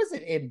like, why was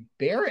it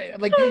embarrassing?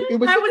 Like, it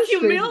was. I was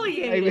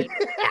humiliated.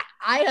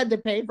 I had to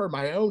pay for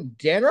my own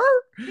dinner.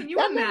 Can you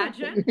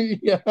imagine?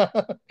 Yeah.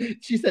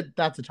 She said,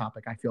 that's a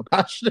topic I feel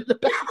passionate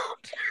about.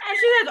 And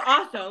she says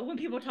also, when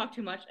people talk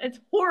too much, it's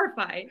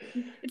horrifying.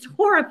 It's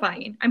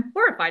horrifying. I'm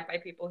horrified by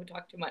people who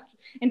talk too much.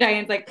 And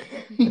Diane's like,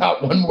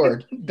 not one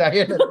word.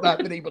 Diane has not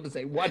been able to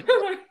say one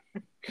word.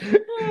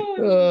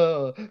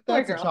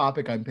 That's a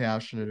topic I'm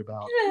passionate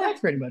about. That's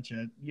pretty much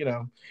it,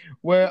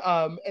 where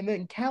and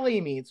then Kelly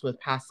meets with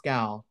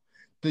Pascal,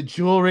 the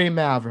jewelry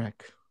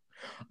maverick,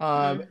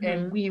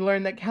 and we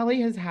learn that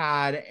Kelly has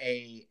had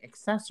a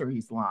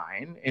accessories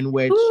line in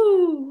which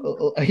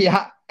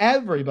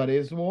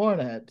everybody's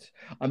worn it.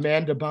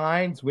 Amanda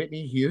Bynes,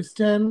 Whitney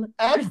Houston,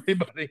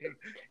 everybody,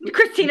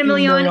 Christina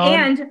Milian,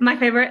 and my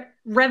favorite,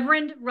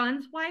 Reverend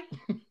Run's wife.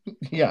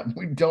 Yeah,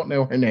 we don't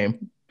know her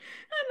name.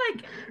 I'm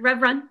like,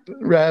 Reverend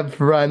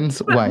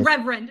Run's wife.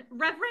 Reverend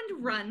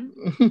Run.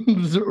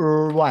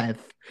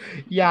 Wife.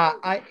 Yeah,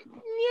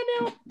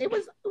 it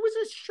was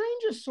a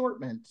strange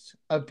assortment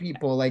of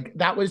people. Like,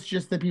 that was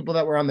just the people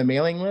that were on the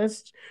mailing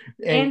list.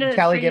 And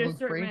Kelly gave them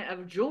free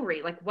of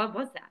jewelry. Like, what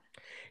was that?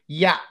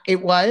 Yeah,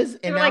 it was.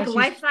 They were like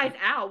life-size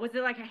owl. Was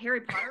it like a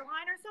Harry Potter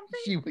line or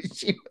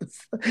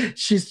something?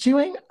 She's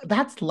doing,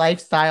 that's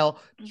lifestyle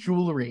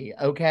jewelry,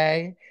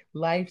 okay?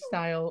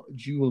 Lifestyle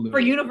jewelry. For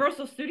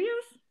Universal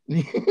Studios?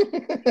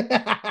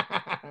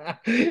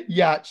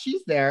 Yeah,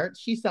 she's there.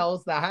 She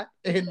sells that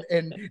in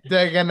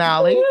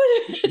Diagonally.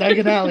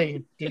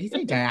 Diagonally. Did he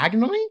say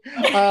diagonally?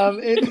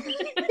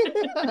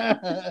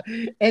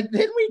 And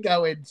then we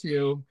go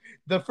into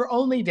the for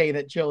only day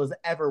that Jill has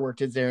ever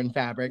worked at Zarin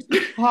Fabrics.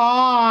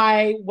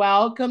 Hi,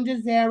 welcome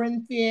to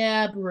Zarin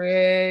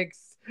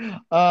Fabrics.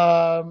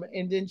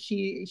 And then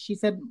she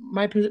said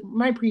my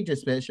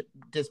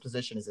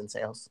predisposition is in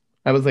sales.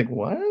 I was like,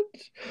 what?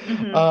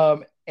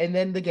 And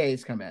then the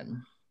gays come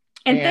in.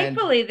 And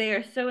thankfully, they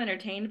are so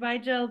entertained by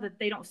Jill that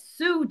they don't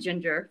sue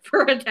Ginger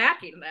for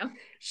attacking them.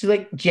 She's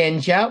like,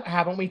 Ginger,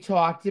 haven't we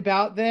talked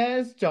about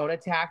this? Don't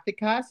attack the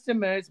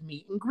customers.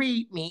 Meet and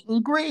greet, meet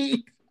and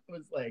greet. It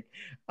was like,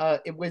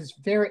 it was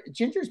very,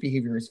 Ginger's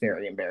behavior is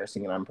very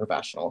embarrassing and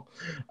unprofessional.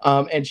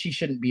 And she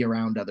shouldn't be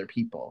around other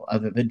people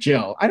other than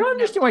Jill. I don't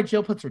understand why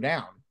Jill puts her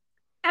down.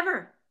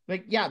 Ever.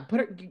 Like, yeah,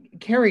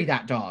 carry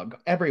that dog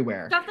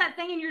everywhere. Stuff that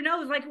thing in your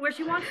nose like where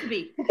she wants to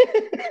be.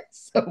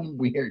 So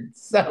weird.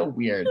 So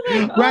weird.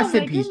 Like, rest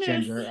in peace,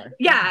 Ginger.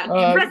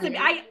 Yeah, rest in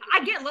I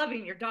get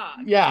loving your dog.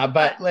 Yeah,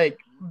 but like,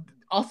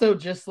 also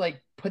just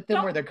like put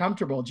them where they're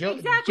comfortable.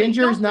 Exactly.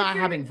 Ginger's not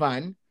having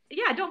fun.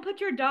 Yeah, don't put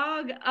your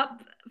dog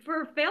up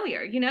for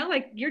failure. You know,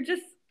 like you're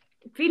just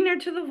feeding her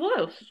to the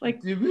wolves.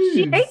 Like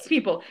she hates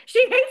people.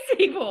 She hates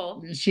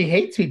people. She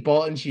hates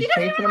people, and she's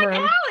chasing them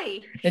around.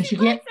 Allie. And she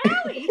can't.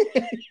 Allie.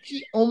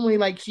 She only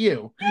likes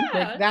you. Yeah.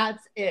 Like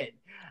that's it.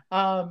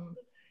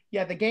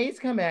 Yeah, the gays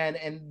come in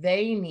and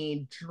they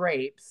need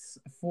drapes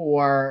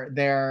for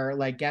their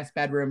like guest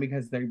bedroom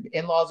because their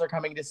in-laws are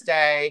coming to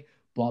stay.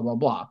 Blah blah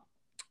blah.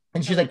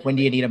 And she's like, "When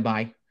do you need them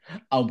by?"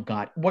 Oh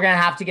God, we're gonna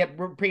have to get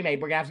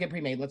pre-made. We're gonna have to get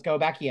pre-made. Let's go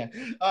back here.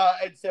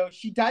 And so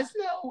she does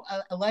know,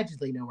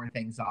 allegedly know where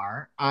things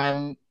are.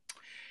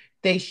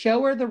 They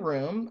show her the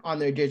room on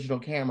their digital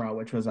camera,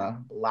 which was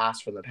a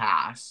blast from the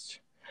past.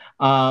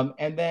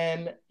 And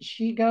then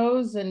she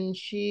goes and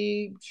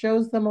she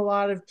shows them a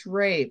lot of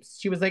drapes.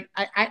 She was like,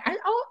 I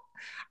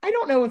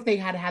don't know if they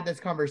had this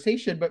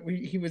conversation, but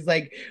he was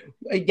like,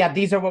 yeah,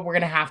 these are what we're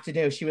gonna have to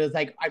do. She was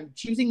like, I'm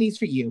choosing these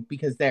for you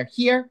because they're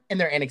here and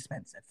they're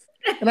inexpensive.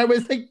 And I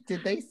was like,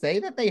 did they say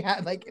that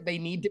they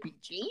need to be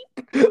cheap?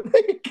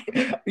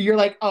 Like, you're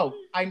like, oh,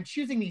 I'm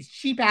choosing these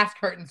cheap ass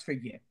curtains for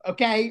you.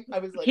 Okay. I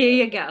was like, here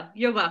you go.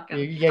 You're welcome.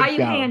 Are you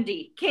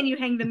handy? Can you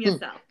hang them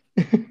yourself?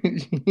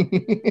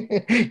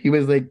 He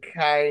was like,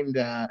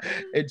 kinda.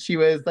 And she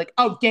was like,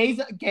 oh,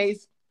 gays,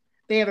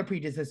 they have a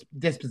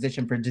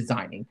predisposition for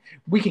designing.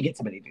 We can get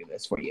somebody to do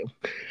this for you.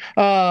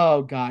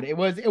 Oh God, it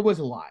was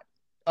a lot.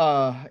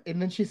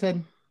 And then she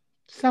said,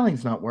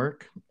 selling's not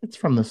work. It's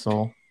from the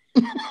soul.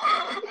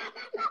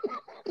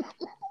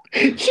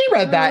 She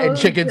read that in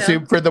Chicken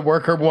Soup for the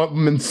Worker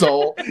Woman's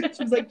Soul. She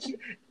was like,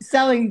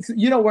 selling,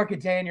 you don't work a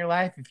day in your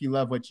life if you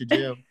love what you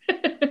do.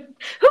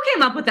 Who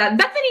came up with that?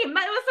 Bethany. It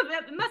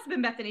must have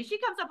been Bethany. She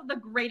comes up with the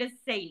greatest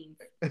sayings.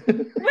 Where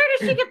does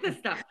she get this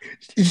stuff?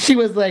 She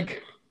was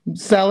like,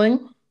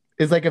 selling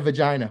is like a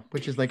vagina,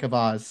 which is like a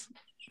vase.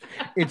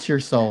 It's your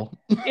soul.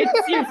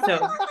 It's your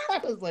soul.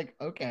 I was like,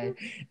 okay.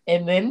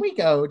 And then we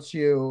go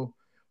to,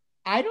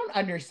 I don't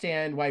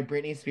understand why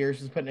Britney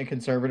Spears was put in a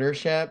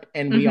conservatorship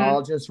and we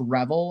all just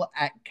revel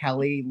at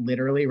Kelly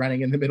literally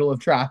running in the middle of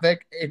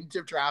traffic in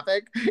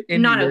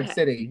New York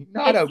City.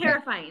 Not okay. It's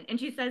terrifying. And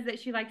she says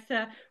that she likes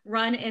to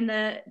run in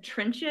the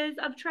trenches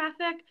of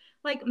traffic.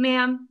 Like,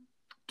 ma'am,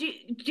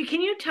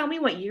 can you tell me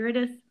what year it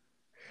is?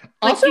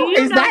 Like, also,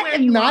 is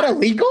that not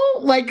illegal?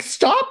 Like,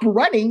 stop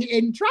running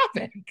in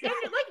traffic. And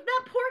like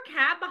that poor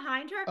cab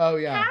behind her. Oh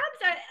yeah.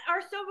 Cabs are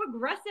so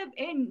aggressive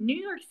in New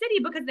York City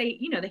because they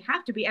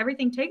have to be.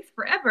 Everything takes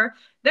forever.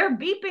 They're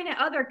beeping at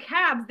other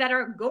cabs that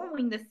are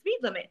going the speed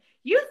limit.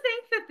 You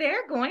think that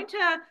they're going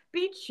to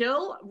be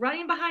chill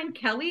running behind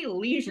Kelly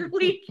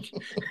leisurely?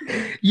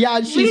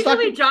 Yeah, she's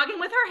leisurely jogging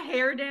with her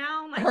hair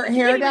down. Like, her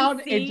hair down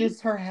and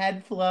just her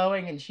head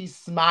flowing and she's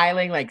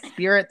smiling like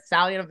Spirit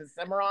Stallion of the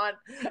Cimarron.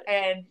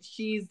 And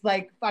she's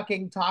like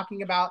fucking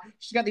talking about,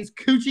 she's got these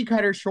coochie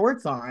cutter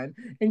shorts on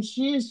and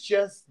she's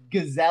just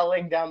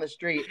gazelling down the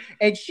street.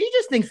 And she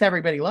just thinks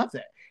everybody loves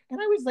it.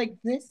 And I was like,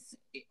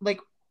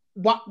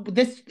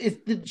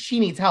 she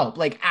needs help,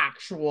 like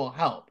actual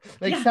help,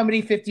 like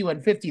somebody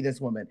 5150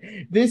 this woman,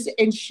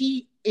 and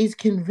she is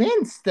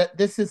convinced that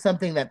this is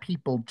something that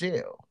people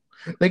do,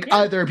 like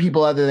other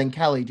people other than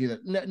Kelly do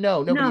that.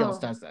 No, nobody else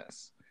does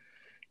this.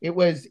 It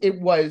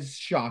was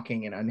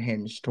shocking and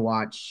unhinged to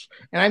watch,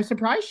 and I'm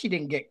surprised she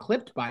didn't get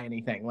clipped by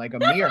anything like a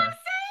mirror.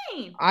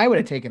 I would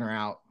have taken her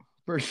out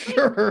for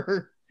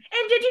sure.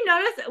 And did you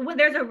notice when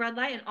there's a red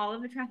light and all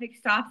of the traffic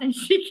stops and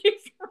she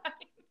keeps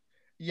running?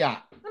 Yeah.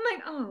 I'm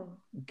like, oh.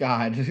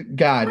 God.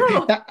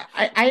 Oh.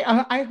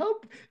 I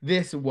hope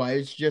this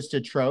was just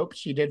a trope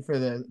she did for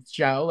the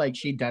show. Like,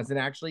 she doesn't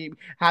actually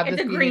have this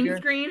behavior. Green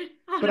screen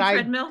on a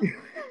treadmill.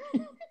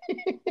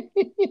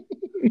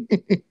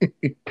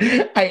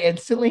 I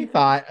instantly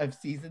thought of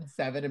season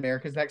 7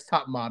 America's Next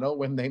Top Model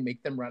when they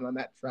make them run on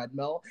that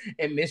treadmill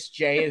and Miss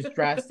J is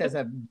dressed as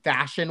a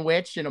fashion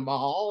witch in a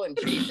mall and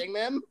chasing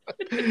them.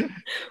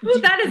 Well,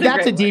 that is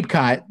That's a great deep one.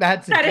 cut.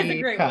 That's a That is a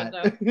deep great cut.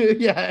 one,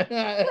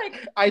 Yeah.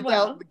 Like, I wow.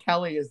 felt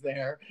Kelly is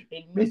there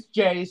and Miss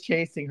J is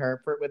chasing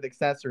her with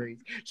accessories.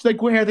 She's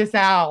like, wear this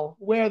owl.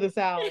 Wear this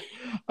owl.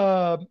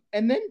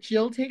 And then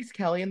Jill takes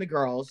Kelly and the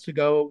girls to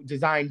go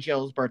design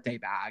Jill's birthday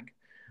bag.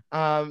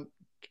 I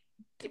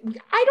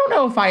don't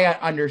know if I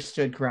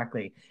understood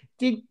correctly.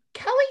 Did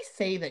Kelly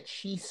say that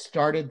she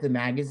started the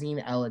magazine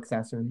Elle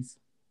Accessories?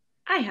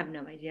 I have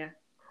no idea.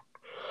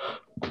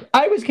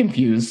 I was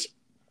confused.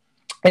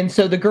 And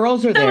so the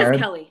girls are there. That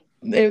was Kelly.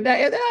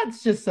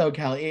 That's just so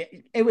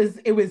Kelly. It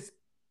was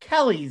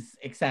Kelly's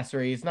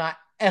accessories, not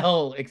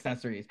Elle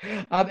accessories.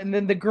 And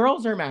then the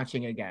girls are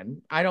matching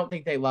again. I don't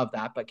think they love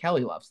that, but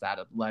Kelly loves that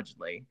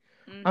allegedly.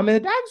 And the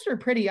bags are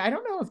pretty. I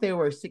don't know if they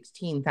were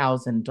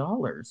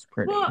 $16,000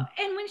 pretty. Well,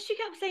 and when she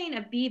kept saying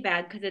a B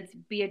bag because it's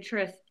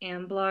Beatrice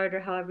Amblard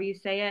or however you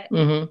say it,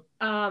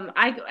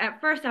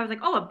 at first I was like,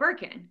 oh, a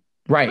Birkin.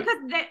 Right. But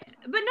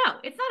no,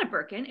 it's not a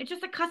Birkin. It's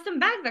just a custom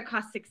bag that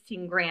costs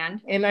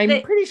 $16,000. And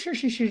I'm pretty sure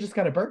she should have just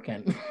got a Birkin.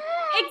 Exactly.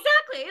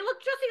 It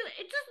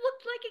just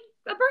looked like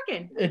a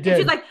Birkin. It did. And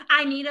she's like,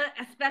 I need a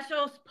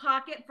special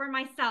pocket for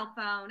my cell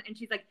phone. And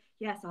she's like,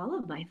 yes, all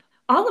of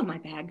my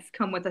bags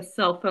come with a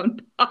cell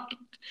phone pocket.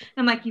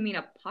 I'm like, you mean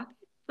a pocket?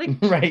 Like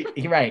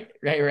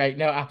right.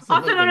 No,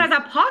 absolutely. Also known as a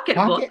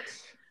pocketbook.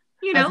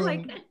 You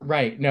know,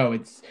 right. No,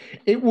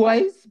 it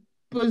was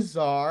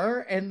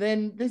bizarre. And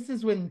then this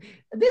is when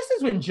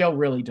Jill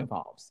really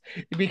devolves,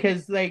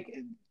 because like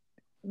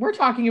we're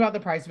talking about the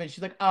price of it.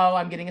 She's like, oh,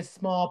 I'm getting a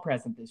small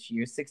present this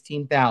year,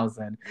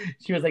 $16,000.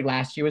 She was like,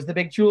 last year was the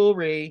big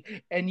jewelry.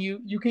 And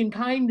you can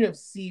kind of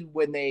see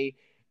when they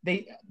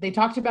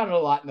talked about it a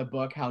lot in the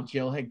book, how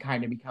Jill had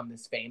kind of become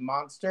this fame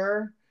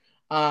monster,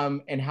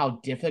 and how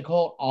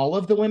difficult all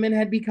of the women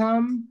had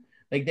become.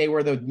 Like they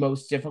were the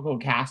most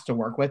difficult cast to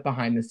work with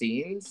behind the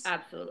scenes.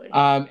 Absolutely.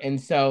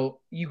 And so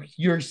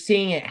you're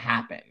seeing it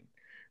happen,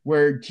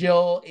 where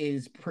Jill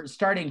is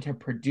starting to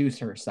produce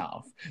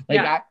herself.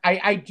 Like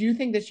I do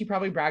think that she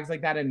probably brags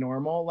like that in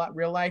normal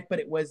real life, but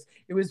it was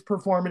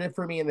performative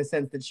for me in the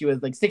sense that she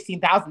was like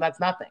 16,000. That's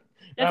nothing.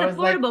 That's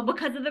affordable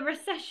because of the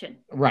recession.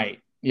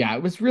 Right. Yeah,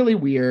 it was really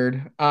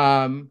weird.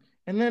 And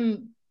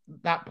then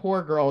that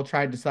poor girl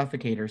tried to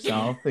suffocate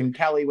herself, and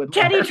Kelly would.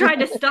 Teddy tried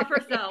to stuff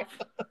herself.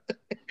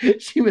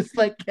 She was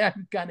like,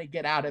 I'm gonna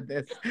get out of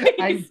this.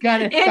 I'm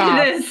gonna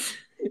stop. This.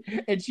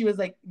 And she was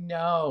like,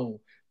 no,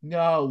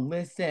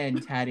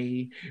 listen,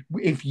 Teddy.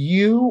 If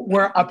you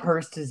were a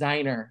purse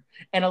designer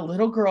and a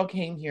little girl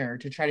came here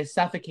to try to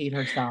suffocate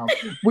herself,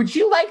 would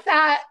you like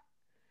that?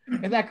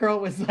 And that girl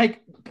was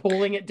like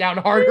pulling it down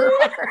harder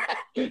on her head.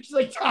 She's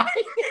like, dying.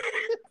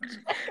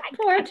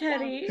 Poor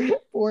Teddy.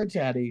 Poor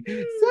Teddy.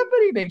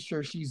 Somebody make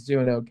sure she's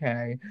doing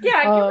okay.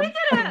 Yeah, can we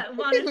get a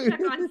wellness check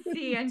on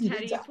C and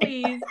Teddy,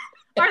 please?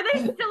 Are they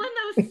still in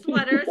those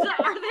sweaters?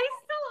 Are they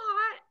still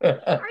hot?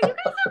 Are you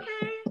guys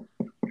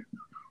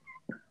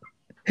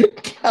okay?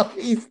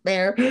 Kelly's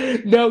there.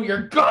 No,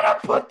 you're gonna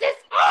put this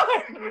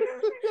on.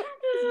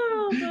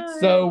 Oh,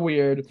 so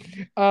weird.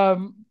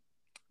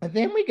 And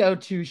then we go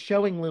to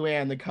showing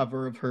Luann the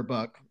cover of her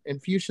book,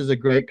 and fuchsia is a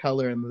great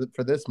color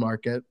for this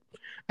market.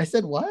 I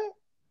said, what?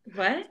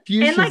 What?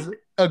 Fuchsia's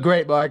a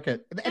great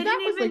market. They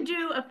didn't even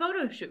do a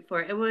photo shoot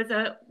for it. It was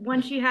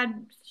one she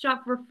had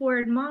shot for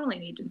Ford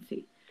Modeling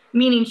Agency,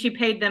 meaning she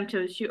paid them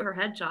to shoot her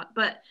headshot.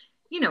 But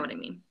you know what I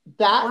mean.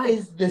 That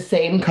is the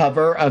same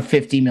cover of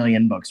 50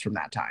 million books from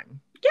that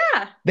time.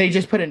 Yeah. They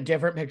just put a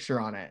different picture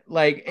on it.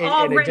 Like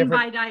all written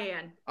by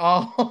Diane.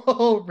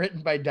 All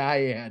written by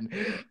Diane.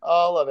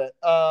 All of it.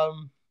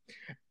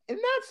 And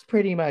that's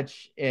pretty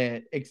much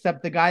it,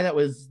 except the guy that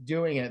was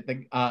doing it,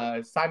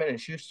 the Simon and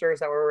Schuster,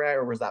 is that where we're at,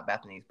 or was that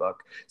Bethany's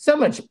book? So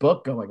much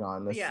book going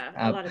on.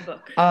 A lot of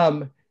book.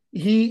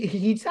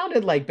 He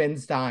sounded like Ben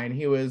Stein.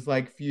 He was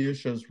like,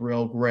 fuchsia's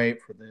real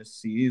great for this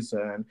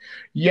season.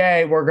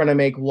 Yay, we're gonna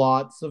make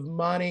lots of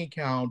money,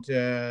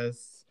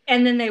 Countess.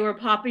 And then they were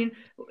popping.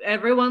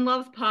 Everyone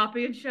loves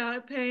Poppy and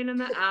champagne in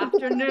the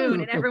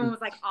afternoon. And everyone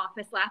was like,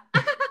 office laugh.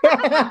 And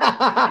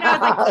I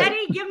was like,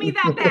 Teddy, give me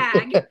that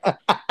bag.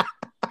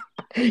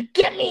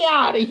 Get me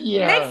out of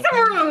here. Make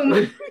some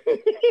room.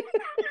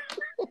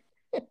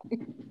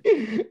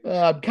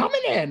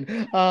 Coming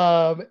in.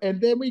 And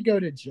then we go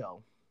to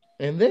Jill.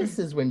 And this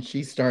is when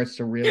she starts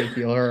to really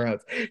feel her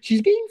oats.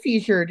 She's being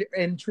featured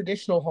in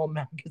Traditional Home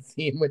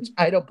Magazine, which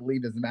I don't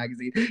believe is a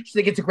magazine. She's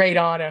like, it's a great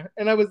honor.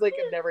 And I was like,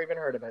 I've never even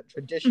heard of it.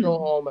 Traditional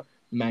Home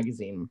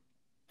Magazine.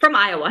 From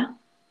Iowa.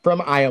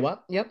 From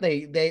Iowa. Yep.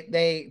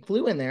 They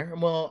flew in there.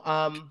 Well,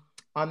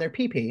 on their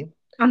PP.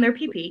 On their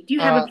PP. Do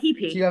you have a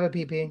PP? Do you have a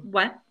PP?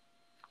 What?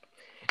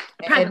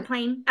 A private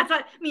plane. That's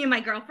what me and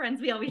my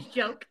girlfriends, we always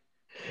joke.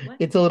 What?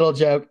 It's a little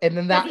joke. And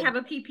then Does he have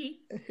a PP?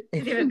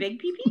 Does he have a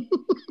big PP?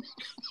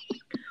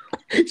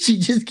 She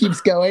just keeps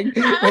going.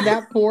 And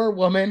that poor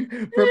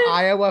woman from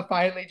Iowa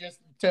finally, just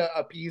to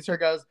appease her,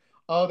 goes,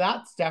 Oh,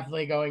 that's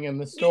definitely going in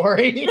the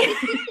story.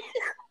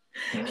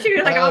 She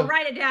was like, I'll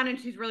write it down, and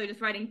she's really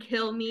just writing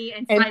 "kill me"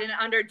 and sliding it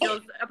under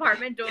Jill's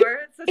apartment door.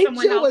 So and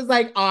someone Jill helps. was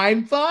like,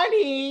 I'm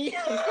funny.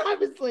 I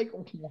was like,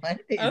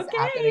 what is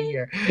happening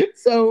here?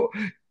 So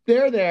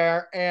they're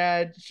there,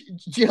 and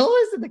Jill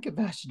is in the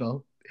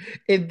confessional.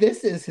 And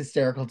this is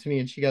hysterical to me.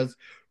 And she goes,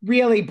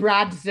 really,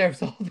 Brad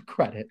deserves all the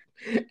credit.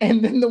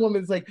 And then the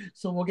woman's like,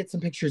 so we'll get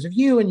some pictures of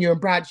you and you and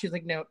Brad. She's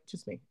like, no,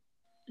 just me.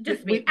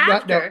 Just me.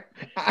 After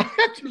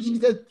she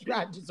says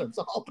Brad deserves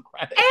all the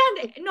credit.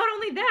 And not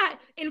only that,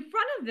 in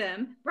front of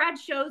them, Brad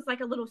shows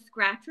like a little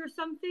scratch or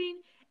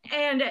something.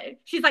 And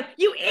she's like,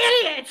 you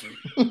idiot!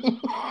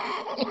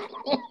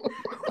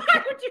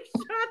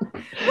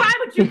 Why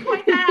would you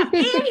point that out?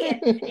 Idiot!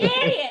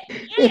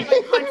 Like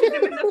punches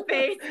him in the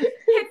face,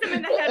 hits him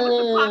in the head with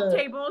the pop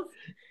tables.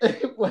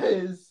 It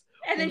was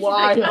and then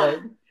wild. She's like,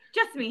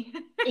 just me.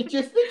 It's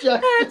just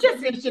the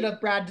justification of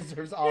Brad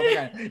deserves all the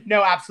credit.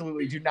 No,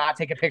 absolutely. Do not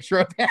take a picture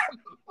of him.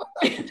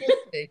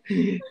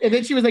 And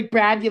then she was like,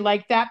 Brad, you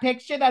like that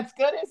picture? That's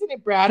good, isn't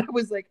it, Brad? I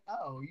was like,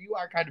 oh, you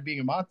are kind of being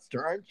a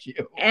monster, aren't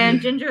you? And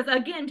Ginger's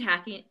again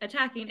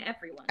attacking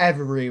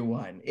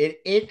everyone.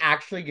 It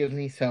actually gives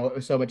me so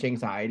much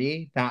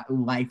anxiety, that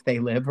life they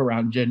live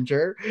around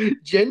Ginger.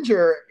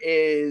 Ginger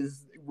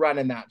is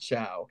running that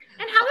show.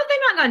 And how have they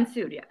not gotten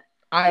sued yet?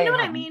 You know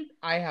what I mean?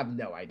 I have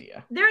no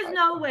idea. There's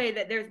no way.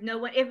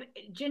 If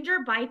Ginger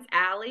bites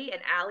Allie and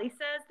Allie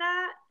says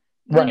that,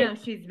 right. You know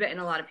she's bitten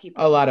a lot of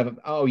people. A lot of them.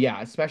 Oh,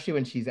 yeah. Especially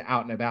when she's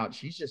out and about.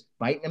 She's just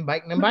biting and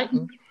biting and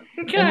biting.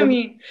 I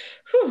mean,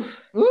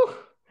 whew.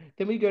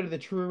 Then we go to the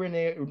True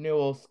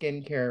Renewal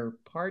skincare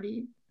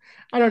party.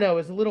 I don't know. It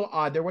was a little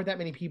odd. There weren't that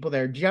many people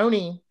there.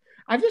 Joni.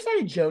 I've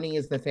decided Joni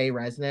is the Faye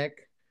Resnick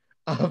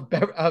of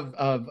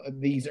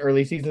these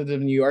early seasons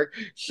of New York.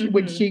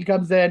 When she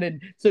comes in,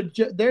 and so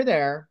they're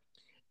there,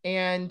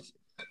 and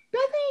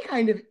Bethany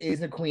kind of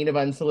is a queen of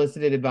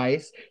unsolicited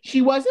advice.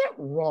 She wasn't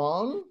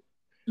wrong,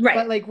 right?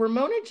 But like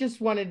Ramona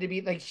just wanted to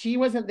be like, she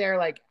wasn't there.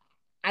 Like,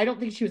 I don't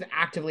think she was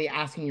actively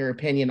asking your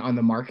opinion on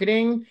the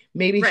marketing.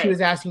 Maybe she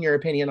was asking your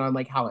opinion on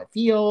like how it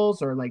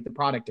feels or like the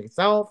product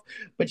itself,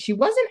 but she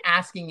wasn't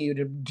asking you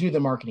to do the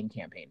marketing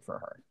campaign for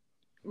her.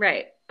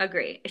 Right.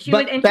 Agree.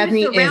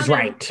 Bethany is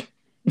right.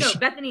 No,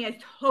 Bethany is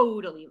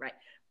totally right.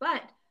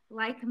 But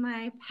like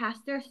my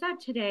pastor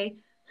said today,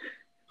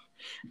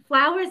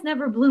 flowers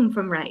never bloom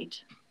from right.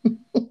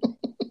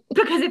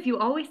 Because if you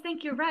always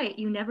think you're right,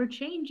 you never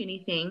change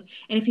anything.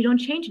 And if you don't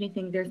change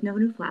anything, there's no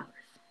new flowers.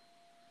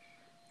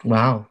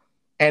 Wow.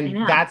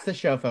 And that's the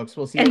show, folks.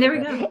 We'll see. And there we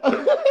go.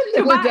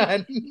 We're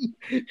done.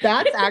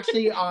 That's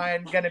actually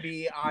going to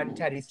be on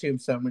Teddy's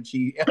tombstone when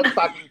she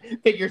fucking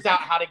figures out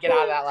how to get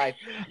out of that life.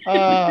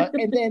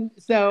 And then,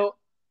 so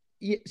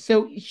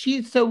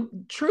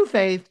True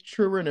Faith,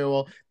 True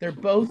Renewal, they're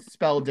both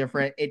spelled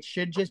different. It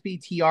should just be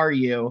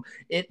TRU.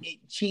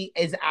 She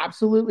is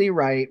absolutely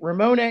right.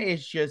 Ramona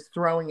is just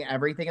throwing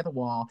everything at the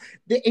wall.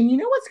 And you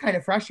know what's kind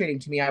of frustrating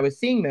to me? I was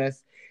seeing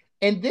this,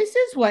 and this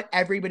is what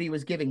everybody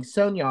was giving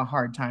Sonia a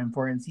hard time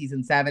for in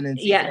season 7 and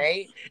season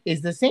 8,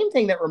 is the same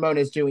thing that Ramona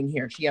is doing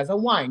here. She has a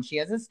wine, she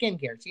has a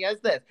skincare, she has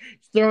this.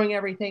 She's throwing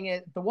everything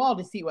at the wall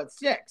to see what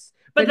sticks.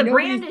 But the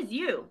brand is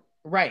you.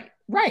 Right.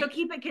 So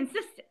keep it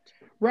consistent.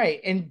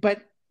 Right.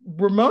 But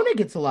Ramona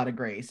gets a lot of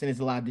grace and is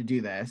allowed to do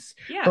this.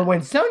 Yeah. But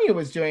when Sonia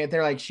was doing it,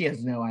 they're like, she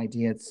has no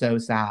idea. It's so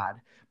sad.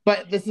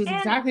 But this is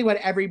exactly what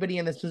everybody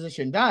in this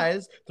position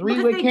does.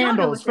 3-wick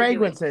candles,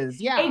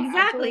 fragrances. Yeah.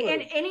 Exactly.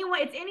 Absolutely.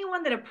 And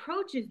anyone that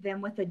approaches them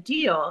with a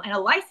deal and a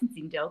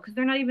licensing deal, because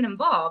they're not even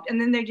involved,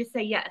 and then they just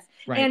say yes.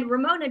 Right. And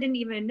Ramona didn't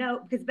even know,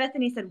 because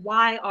Bethany said,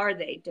 why are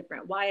they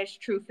different? Why is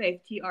True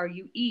Faith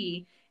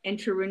TRUE and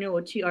True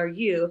Renewal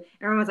TRU? And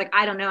everyone was like,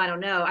 I don't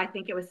know. I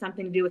think it was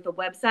something to do with the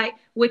website,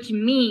 which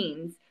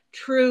means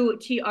True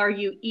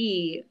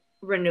TRUE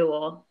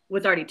Renewal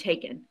was already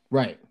taken.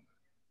 Right.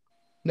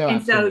 No,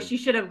 and absolutely. So she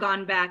should have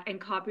gone back and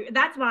copied.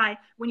 That's why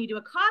when you do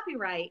a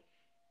copyright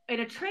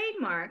and a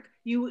trademark,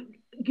 you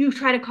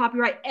try to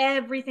copyright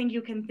everything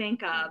you can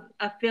think of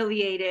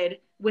affiliated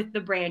with the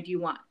brand you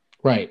want.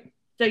 Right.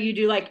 So you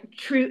do like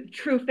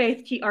True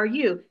Faith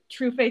TRU,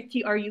 True Faith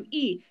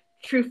TRUE,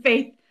 True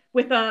Faith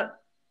with a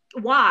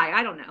Y,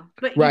 I don't know.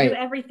 But you do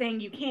everything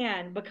you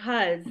can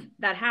because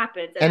that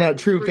happens. And a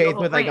True Faith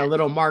with like a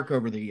little mark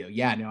over the U.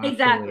 Yeah, no,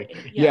 absolutely.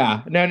 Exactly.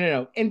 Yeah.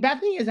 No. And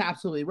Bethany is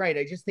absolutely right.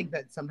 I just think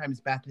that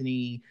sometimes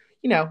Bethany,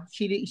 you know,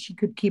 she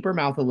could keep her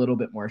mouth a little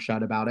bit more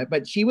shut about it.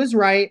 But she was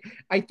right.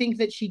 I think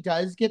that she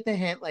does get the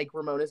hint, like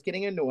Ramona's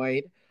getting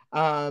annoyed.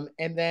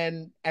 And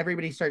then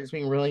everybody starts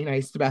being really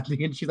nice to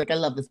Bethany, and she's like, I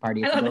love this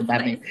party. I love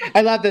Bethany. Nice.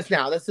 I love this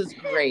now. This is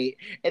great.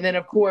 And then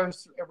of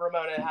course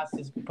Ramona has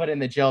to put in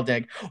the Jill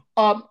dig.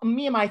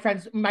 Me and my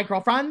friends, my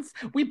girlfriends,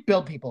 we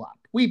build people up.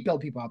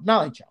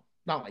 Not like Jill.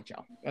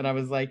 And I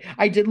was like,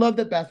 I did love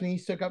that Bethany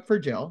stuck up for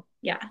Jill.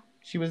 Yeah.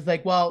 She was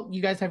like, well, you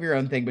guys have your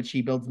own thing, but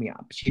she builds me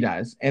up. She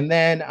does. And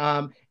then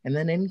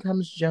in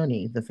comes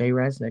Joni, the Faye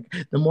Resnick,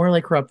 the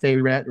morally corrupt Faye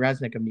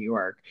Resnick of New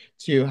York,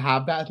 to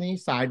have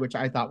Bethany's side, which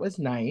I thought was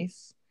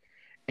nice.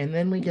 And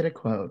then we get a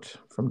quote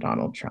from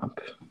Donald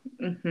Trump.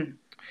 Mm-hmm.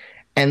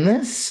 And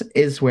this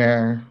is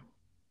where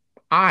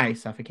I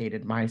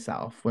suffocated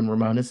myself when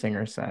Ramona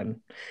Singer said,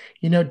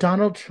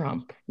 Donald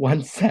Trump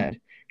once said,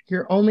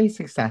 you're only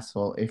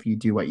successful if you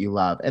do what you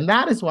love. And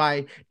that is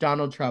why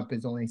Donald Trump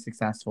is only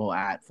successful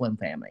at flim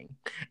flamming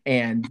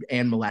and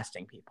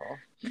molesting people.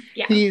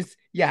 Yeah. He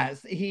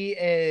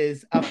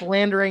is a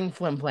philandering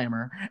flim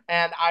flammer.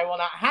 And I will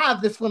not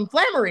have this flim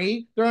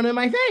flammery thrown in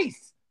my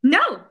face.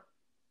 No.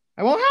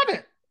 I won't have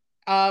it.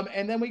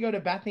 And then we go to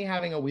Bethany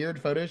having a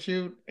weird photo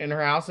shoot in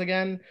her house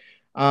again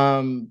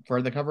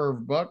for the cover of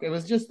her book. It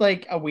was just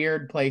like a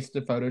weird place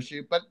to photo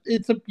shoot, but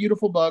it's a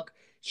beautiful book.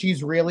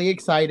 She's really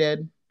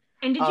excited.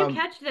 And did you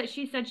catch that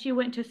she said she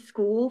went to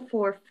school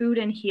for food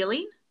and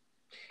healing?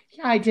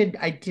 Yeah, I did.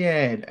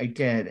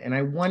 And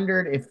I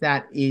wondered if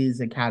that is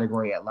a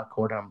category at Le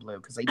Cordon Bleu,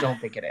 because I don't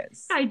think it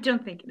is. I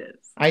don't think it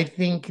is. I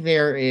think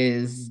there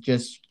is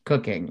just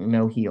cooking,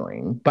 no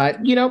healing. But,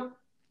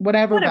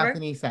 whatever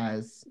Bethany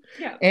says.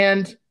 Yeah.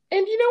 And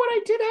you know what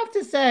I did have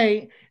to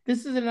say?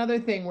 This is another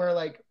thing where,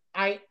 like,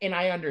 I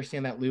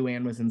understand that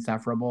Luann was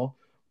insufferable.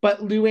 But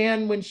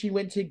Luann, when she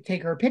went to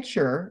take her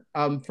picture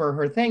for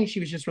her thing, she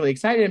was just really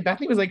excited. And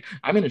Bethany was like,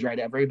 I'm going to try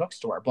to every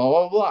bookstore, blah,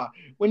 blah, blah.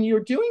 When you're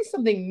doing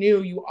something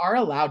new, you are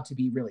allowed to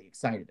be really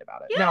excited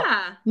about it.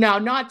 Yeah. Now,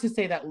 not to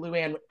say that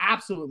Luann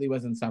absolutely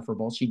was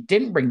insufferable. She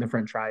didn't bring the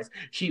french fries.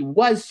 She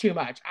was too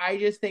much. I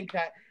just think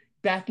that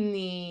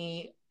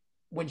Bethany,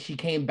 when she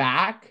came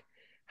back,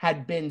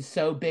 had been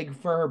so big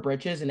for her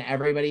britches and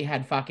everybody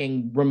had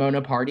fucking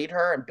Ramona partied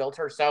her and built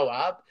her so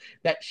up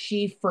that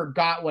she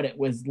forgot what it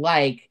was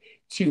like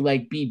to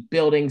like be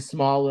building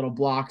small little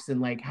blocks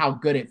and like how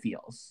good it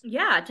feels.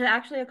 Yeah, to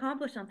actually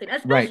accomplish something,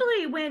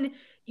 especially when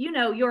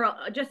you're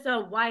just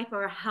a wife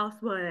or a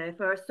housewife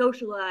or a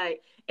socialite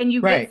and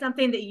you get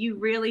something that you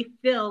really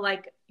feel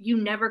like you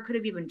never could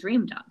have even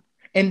dreamed of.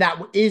 And that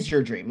is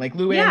your dream. Like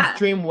Luann's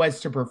dream was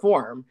to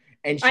perform.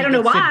 And she I don't know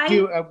why.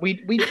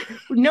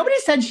 Nobody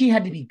said she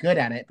had to be good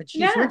at it, but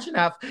she's rich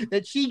enough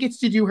that she gets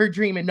to do her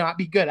dream and not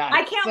be good at it.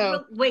 I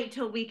can't wait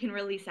till we can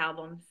release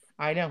albums.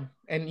 I know.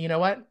 And you know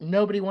what?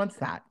 Nobody wants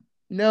that.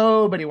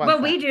 Nobody wants that.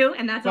 But we do,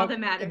 and that's all that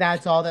matters.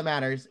 That's all that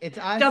matters. It's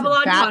us. Double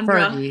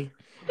entendre.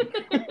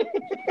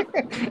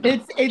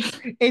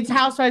 It's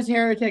Housewives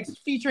Heretics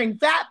featuring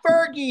Fat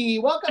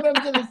Fergie. Welcome him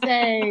to the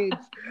stage.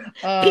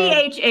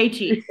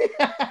 PHAT.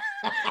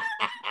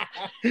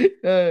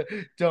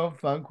 Don't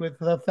funk with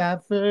the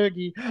Fat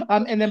Fergie.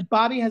 And then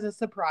Bobby has a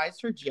surprise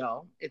for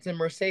Jill. It's a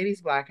Mercedes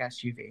black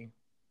SUV.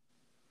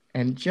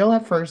 And Jill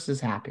at first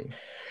is happy.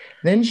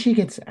 Then she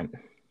gets in.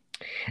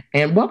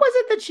 And what was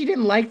it that she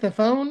didn't like, the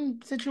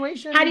phone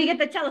situation? How do you get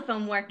the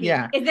telephone working?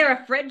 Yeah. Is there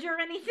a fridge or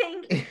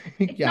anything?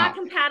 It's not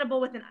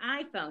compatible with an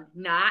iPhone.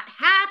 Not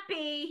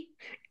happy.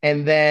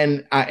 And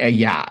then,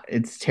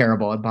 it's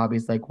terrible. And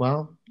Bobby's like,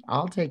 well,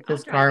 I'll take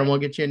this car and we'll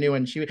get you a new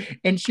one. She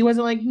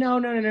wasn't like, no,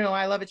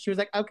 I love it. She was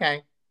like,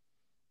 okay.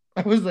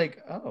 I was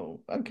like, oh,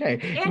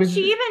 okay. And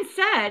she even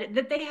said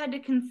that they had to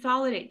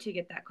consolidate to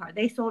get that car.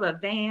 They sold a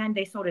van,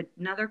 they sold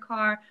another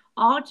car,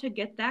 all to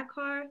get that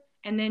car.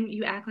 And then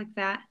you act like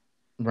that.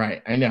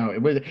 Right, I know.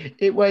 It was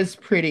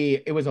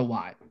a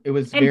lot. It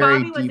was and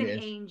very Bobby was devious.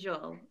 An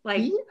angel. Like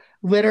he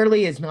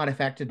literally is not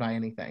affected by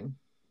anything.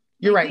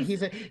 You're right.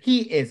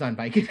 He is on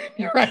Vicodin.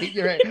 You're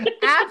right.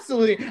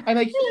 Absolutely. I'm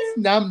like, he's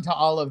numb to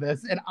all of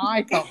this, and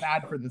I felt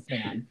bad for this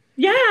man.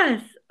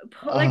 Yes.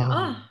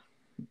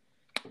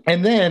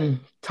 And then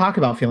talk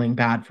about feeling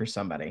bad for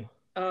somebody.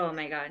 Oh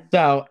my God.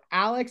 So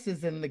Alex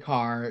is in the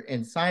car,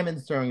 and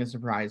Simon's throwing a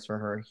surprise for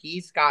her.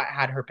 He's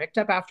had her picked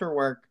up after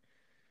work.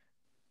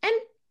 And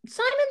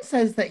Simon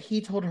says that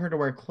he told her to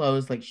wear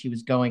clothes like she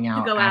was going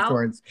out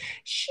afterwards.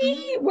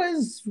 She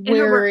was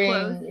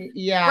wearing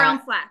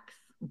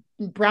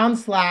brown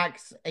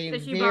slacks,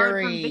 that she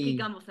borrowed from Vicky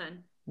Gumbelson.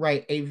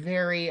 Right, a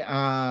very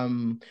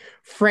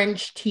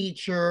French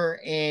teacher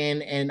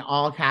in an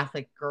all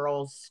Catholic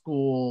girls'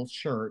 school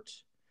shirt.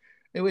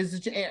 It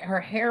was her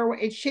hair.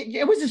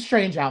 It was a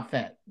strange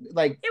outfit,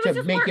 like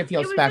to make you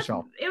feel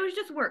special. It was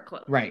just work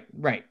clothes. Right.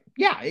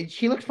 Yeah,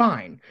 she looked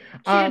fine.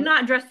 She did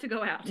not dress to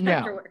go out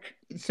after work.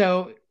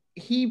 So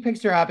he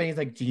picks her up and he's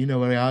like, do you know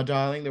where we are,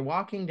 darling? They're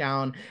walking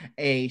down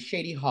a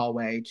shady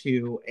hallway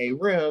to a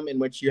room in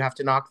which you have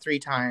to knock 3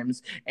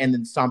 times and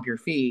then stomp your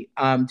feet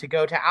to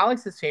go to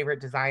Alex's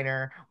favorite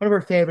designer, one of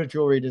her favorite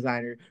jewelry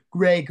designers,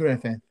 Grey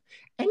Griffith.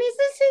 And is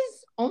this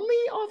his only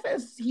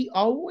office? He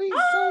always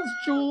sells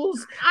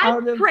jewels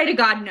out of pray to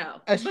God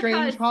no. A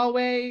strange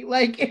hallway.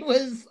 Like, it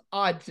was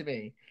odd to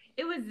me.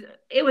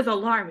 It was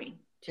alarming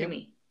to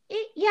me.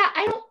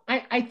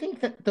 I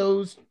think that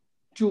those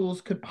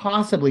jewels could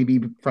possibly be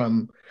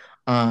from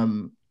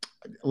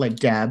like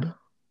Deb,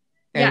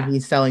 and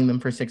he's selling them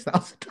for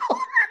 $6,000.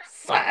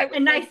 A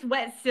nice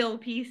wet seal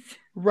piece.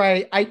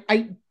 Right.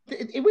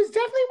 It was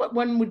definitely what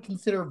one would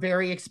consider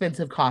very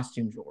expensive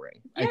costume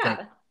jewelry. Yeah. I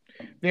think.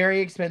 Very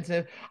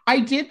expensive. I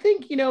did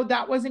think,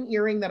 that was an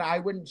earring that I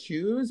wouldn't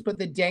choose, but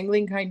the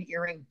dangling kind of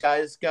earring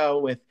does go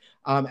with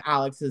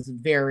Alex's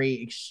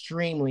very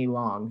extremely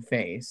long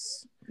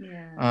face.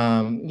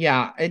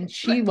 Yeah, and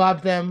she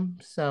loved them,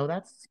 so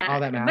that's all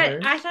that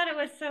matters. But I thought it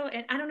was so.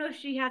 I don't know if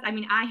she has. I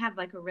mean, I have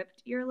like a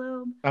ripped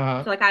earlobe,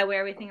 Uh-huh. so like I wear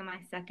everything in my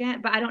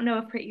second. But I don't know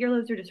if her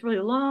earlobes are just really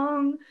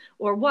long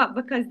or what.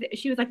 Because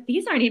she was like,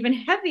 these aren't even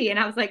heavy, and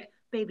I was like,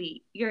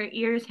 baby, your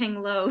ears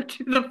hang low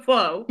to the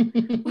flow.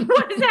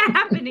 What is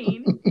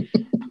happening?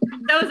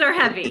 Those are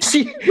heavy.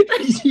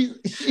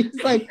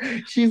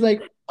 She's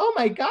like, oh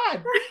my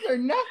God, these are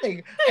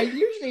nothing. I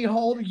usually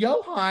hold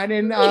Johan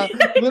and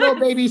little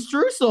baby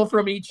Streusel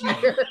from each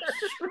year.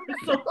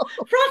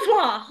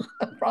 Francois.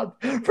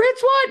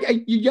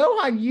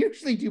 Johan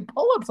usually do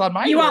pull-ups on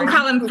my. You won't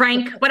call him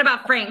Frank. What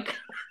about Frank?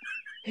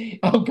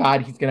 Oh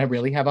God, he's gonna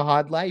really have a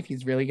hard life.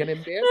 He's really gonna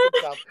embarrass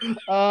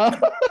himself.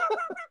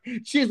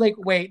 She's like,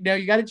 wait, no,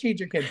 you got to change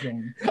your kid's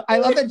name. I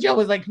love that Jill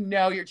was like,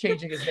 no, you're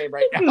changing his name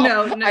right now.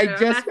 No,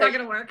 that's not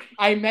gonna work.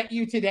 I met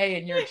you today,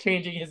 and you're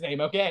changing his name,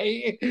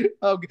 okay?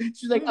 Oh,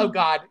 she's like, oh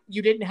God,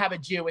 you didn't have a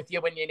Jew with you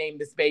when you named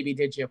this baby,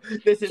 did you?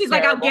 This is. She's terrible.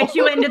 like, I'll get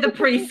you into the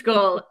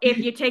preschool if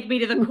you take me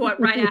to the court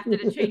right after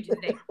to change his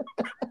name.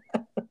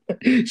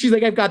 She's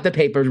like, I've got the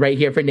papers right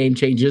here for name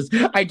changes.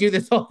 I do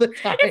this all the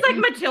time. It's like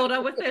Matilda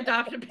with the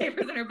adoption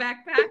papers in her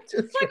backpack.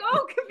 It's like,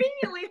 oh,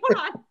 conveniently,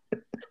 hold on.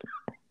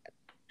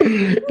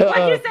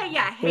 What'd you say?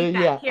 Yeah, I hate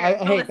that. Here, I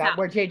hate that.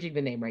 We're changing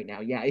the name right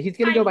now. Yeah, he's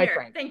gonna go by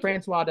Frank.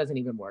 Francois doesn't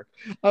even work.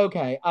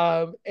 Okay.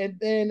 And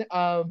then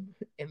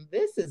and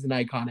this is an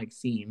iconic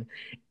scene,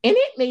 and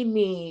it made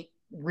me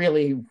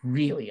really,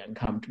 really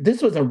uncomfortable.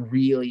 This was a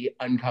really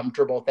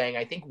uncomfortable thing.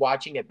 I think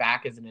watching it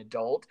back as an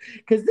adult,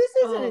 because this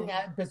isn't an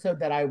episode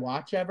that I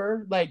watch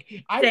ever. Like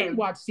I would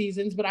watch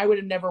seasons, but I would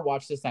have never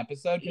watched this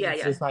episode because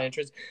it's just not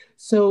interesting.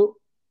 So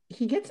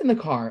he gets in the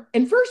car,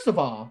 and first of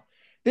all,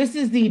 this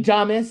is the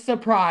dumbest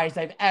surprise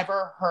I've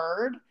ever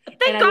heard.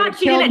 Thank God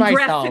she didn't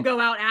dress to go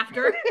out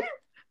after.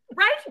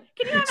 Right?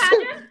 Can you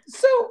imagine?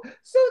 So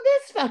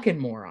this fucking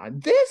moron,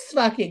 this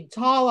fucking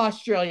tall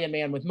Australian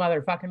man with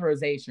motherfucking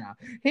rosacea,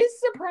 his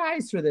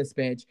surprise for this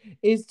bitch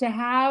is to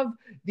have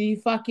the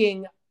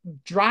fucking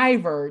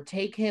driver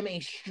take him a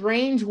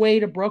strange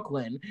way to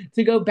Brooklyn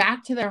to go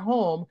back to their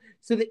home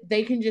so that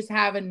they can just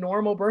have a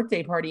normal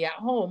birthday party at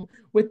home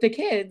with the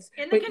kids.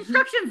 In the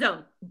construction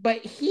zone. But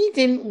he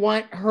didn't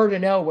want her to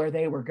know where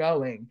they were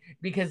going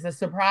because the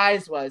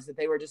surprise was that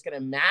they were just going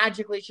to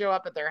magically show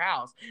up at their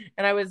house.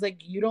 And I was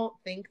like, you don't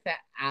think that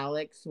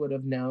Alex would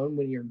have known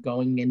when you're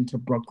going into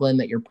Brooklyn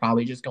that you're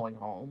probably just going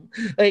home?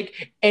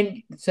 Like,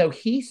 and so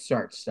he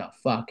starts to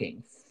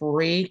fucking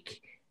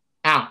freak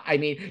out. I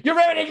mean, you're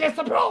ruining the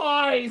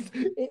surprise.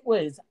 It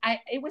was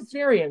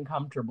very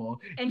uncomfortable.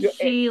 And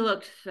she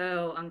looked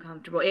so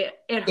uncomfortable. It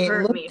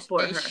hurt me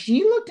for her.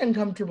 She looked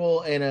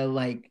uncomfortable in a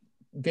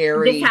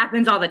very. This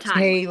happens all the time.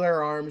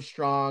 Taylor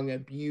Armstrong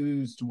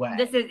abused way.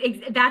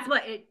 That's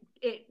what it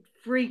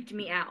freaked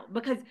me out,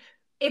 because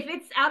if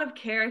it's out of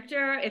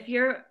character, if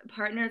your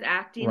partner's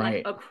acting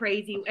like a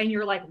crazy, and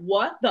you're like,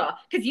 what the?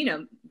 Because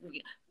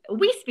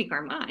we speak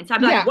our minds. So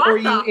I'm like,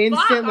 what the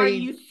fuck are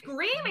you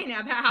screaming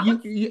about?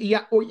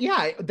 Or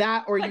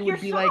you would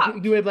be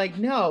like,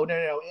 no.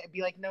 It'd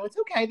be like, no, it's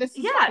okay. This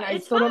is fine. I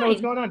still don't know what's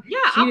going on. Yeah,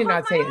 she did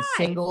not say a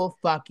single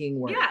fucking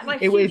word. Yeah,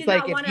 it was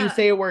like, if you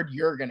say a word,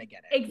 you're gonna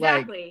get it.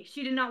 Exactly.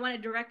 She did not want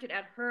to direct it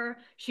at her.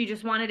 She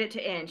just wanted it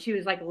to end. She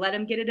was like, let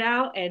him get it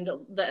out, and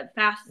the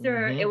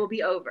faster it will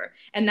be over.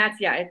 And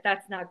that's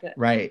not good.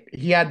 Right.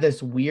 He had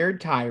this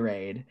weird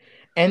tirade,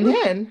 and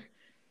then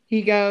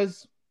he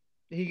goes.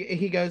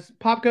 He goes,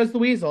 Pop goes the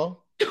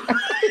weasel. He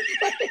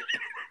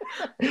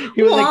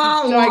was like,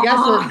 so I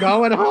guess we're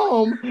going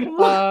home.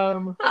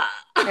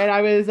 And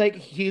I was like,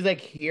 he's like,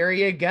 here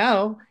you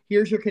go.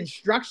 Here's your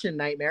construction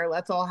nightmare.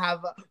 Let's all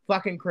have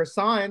fucking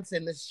croissants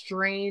in this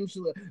strange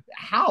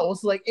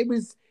house. Like it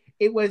was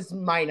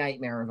my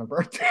nightmare of a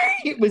birthday.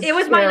 It was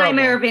my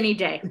nightmare of any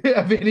day.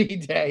 Of any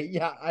day.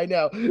 Yeah, I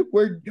know.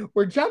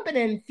 We're jumping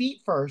in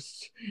feet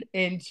first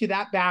into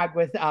that bag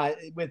with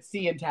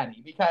C and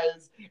Teddy,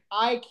 because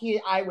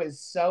I was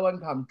so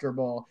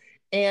uncomfortable.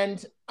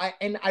 And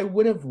I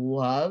would have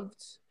loved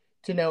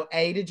to know,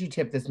 A, did you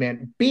tip this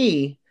man?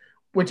 B,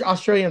 which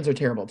Australians are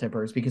terrible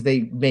tippers because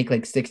they make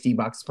like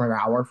 $60 per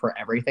hour for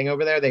everything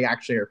over there. They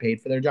actually are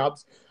paid for their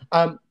jobs.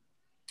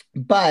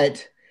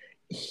 But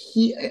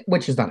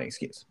which is not an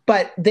excuse,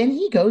 but then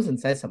he goes and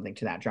says something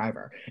to that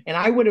driver, and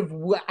I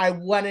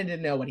wanted to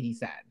know what he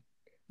said.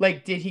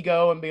 Like, did he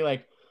go and be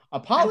like,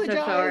 apologize?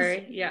 I'm so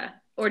sorry. Yeah.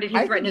 Or did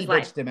he threaten his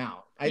life? Bitched him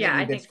out.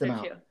 I think so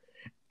too.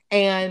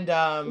 And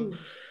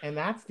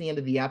that's the end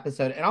of the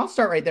episode. And I'll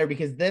start right there,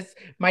 because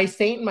my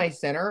saint and my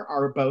sinner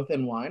are both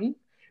in one,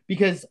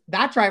 because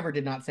that driver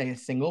did not say a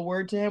single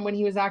word to him when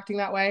he was acting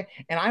that way.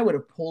 And I would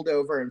have pulled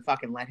over and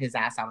fucking let his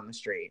ass out on the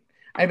street.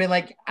 I'd been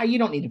like, you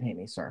don't need to pay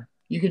me, sir.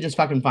 You could just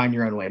fucking find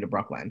your own way to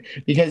Brooklyn.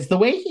 Because the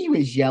way he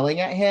was yelling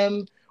at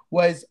him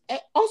was,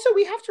 also,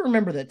 we have to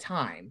remember the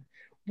time.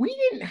 We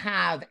didn't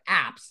have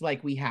apps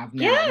like we have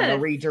now that are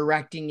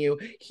redirecting you.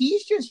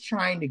 He's just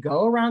trying to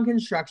go around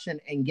construction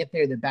and get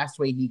there the best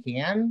way he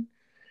can.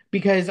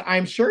 Because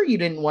I'm sure you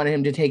didn't want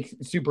him to take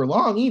super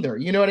long either.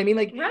 You know what I mean?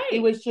 Like,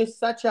 It was just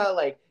such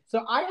a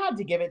So I had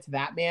to give it to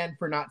that man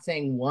for not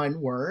saying one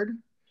word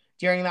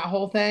during that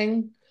whole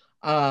thing.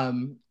 That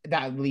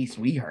at least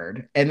we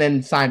heard. And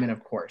then Simon,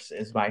 of course,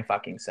 is my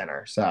fucking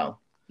center. So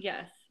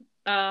Yes.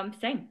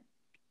 Same.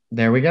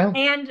 there we go.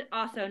 And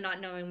also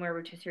not knowing where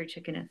rotisserie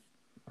chicken is.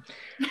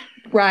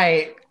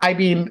 Right. I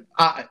mean,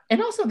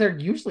 and also they're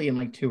usually in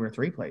like 2 or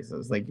 3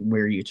 places, like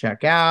where you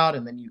check out,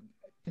 and then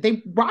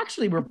they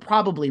actually were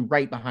probably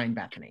right behind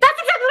Bethany.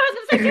 That's exactly what I was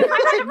going to say.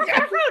 I'm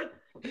not for food.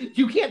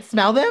 You can't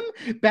smell them?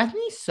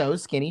 Bethany's so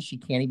skinny she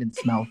can't even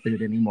smell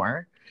food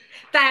anymore.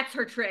 That's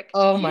her trick.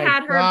 Oh she my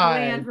had her God.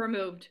 gland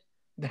removed.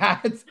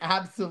 That's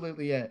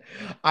absolutely it.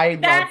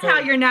 That's how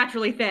you're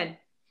naturally thin.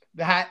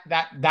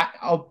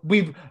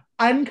 We've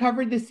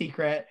uncovered the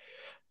secret.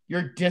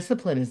 Your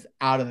discipline is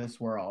out of this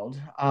world.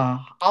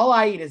 All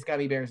I eat is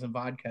gummy bears and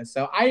vodka,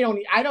 so I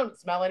don't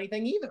smell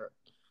anything either.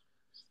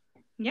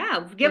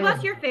 Yeah, give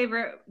us your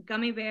favorite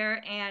gummy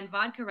bear and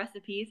vodka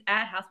recipes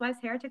at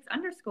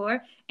housewivesheretics_.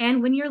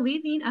 And when you're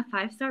leaving a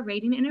 5-star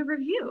rating and a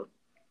review.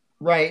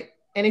 Right.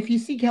 And if you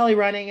see Kelly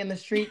running in the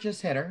street,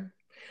 just hit her.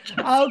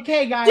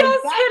 Okay, guys.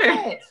 Just hit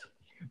her. It.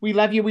 We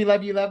love you. We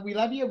love you. We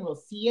love you. We'll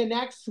see you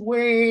next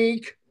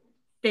week.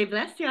 Stay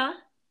blessed, y'all.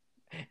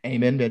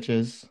 Amen,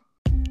 bitches.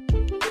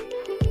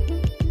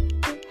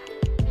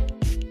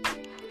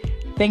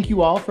 Thank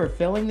you all for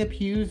filling the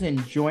pews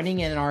and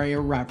joining in our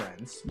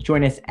irreverence.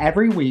 Join us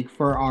every week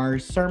for our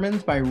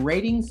sermons by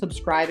rating,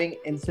 subscribing,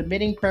 and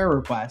submitting prayer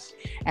requests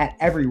at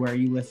everywhere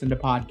you listen to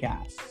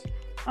podcasts.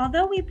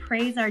 Although we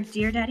praise our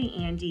dear Daddy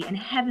Andy and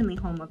heavenly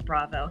home of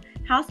Bravo,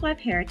 Housewife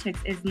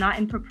Heretics is not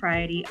in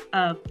propriety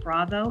of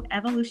Bravo,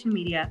 Evolution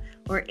Media,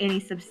 or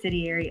any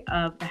subsidiary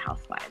of the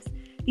Housewives.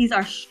 These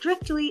are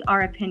strictly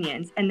our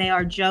opinions, and they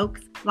are jokes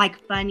like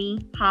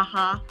funny,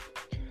 haha.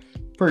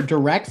 For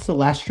direct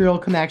celestial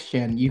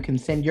connection, you can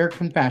send your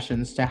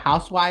confessions to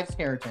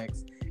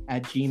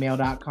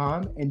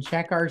housewivesheretics@gmail.com and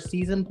check our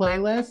season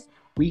playlist,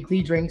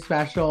 weekly drink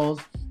specials,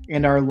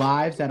 and our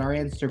lives at our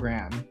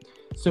Instagram.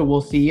 So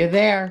we'll see you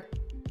there.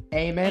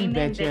 Amen,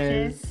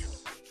 bitches.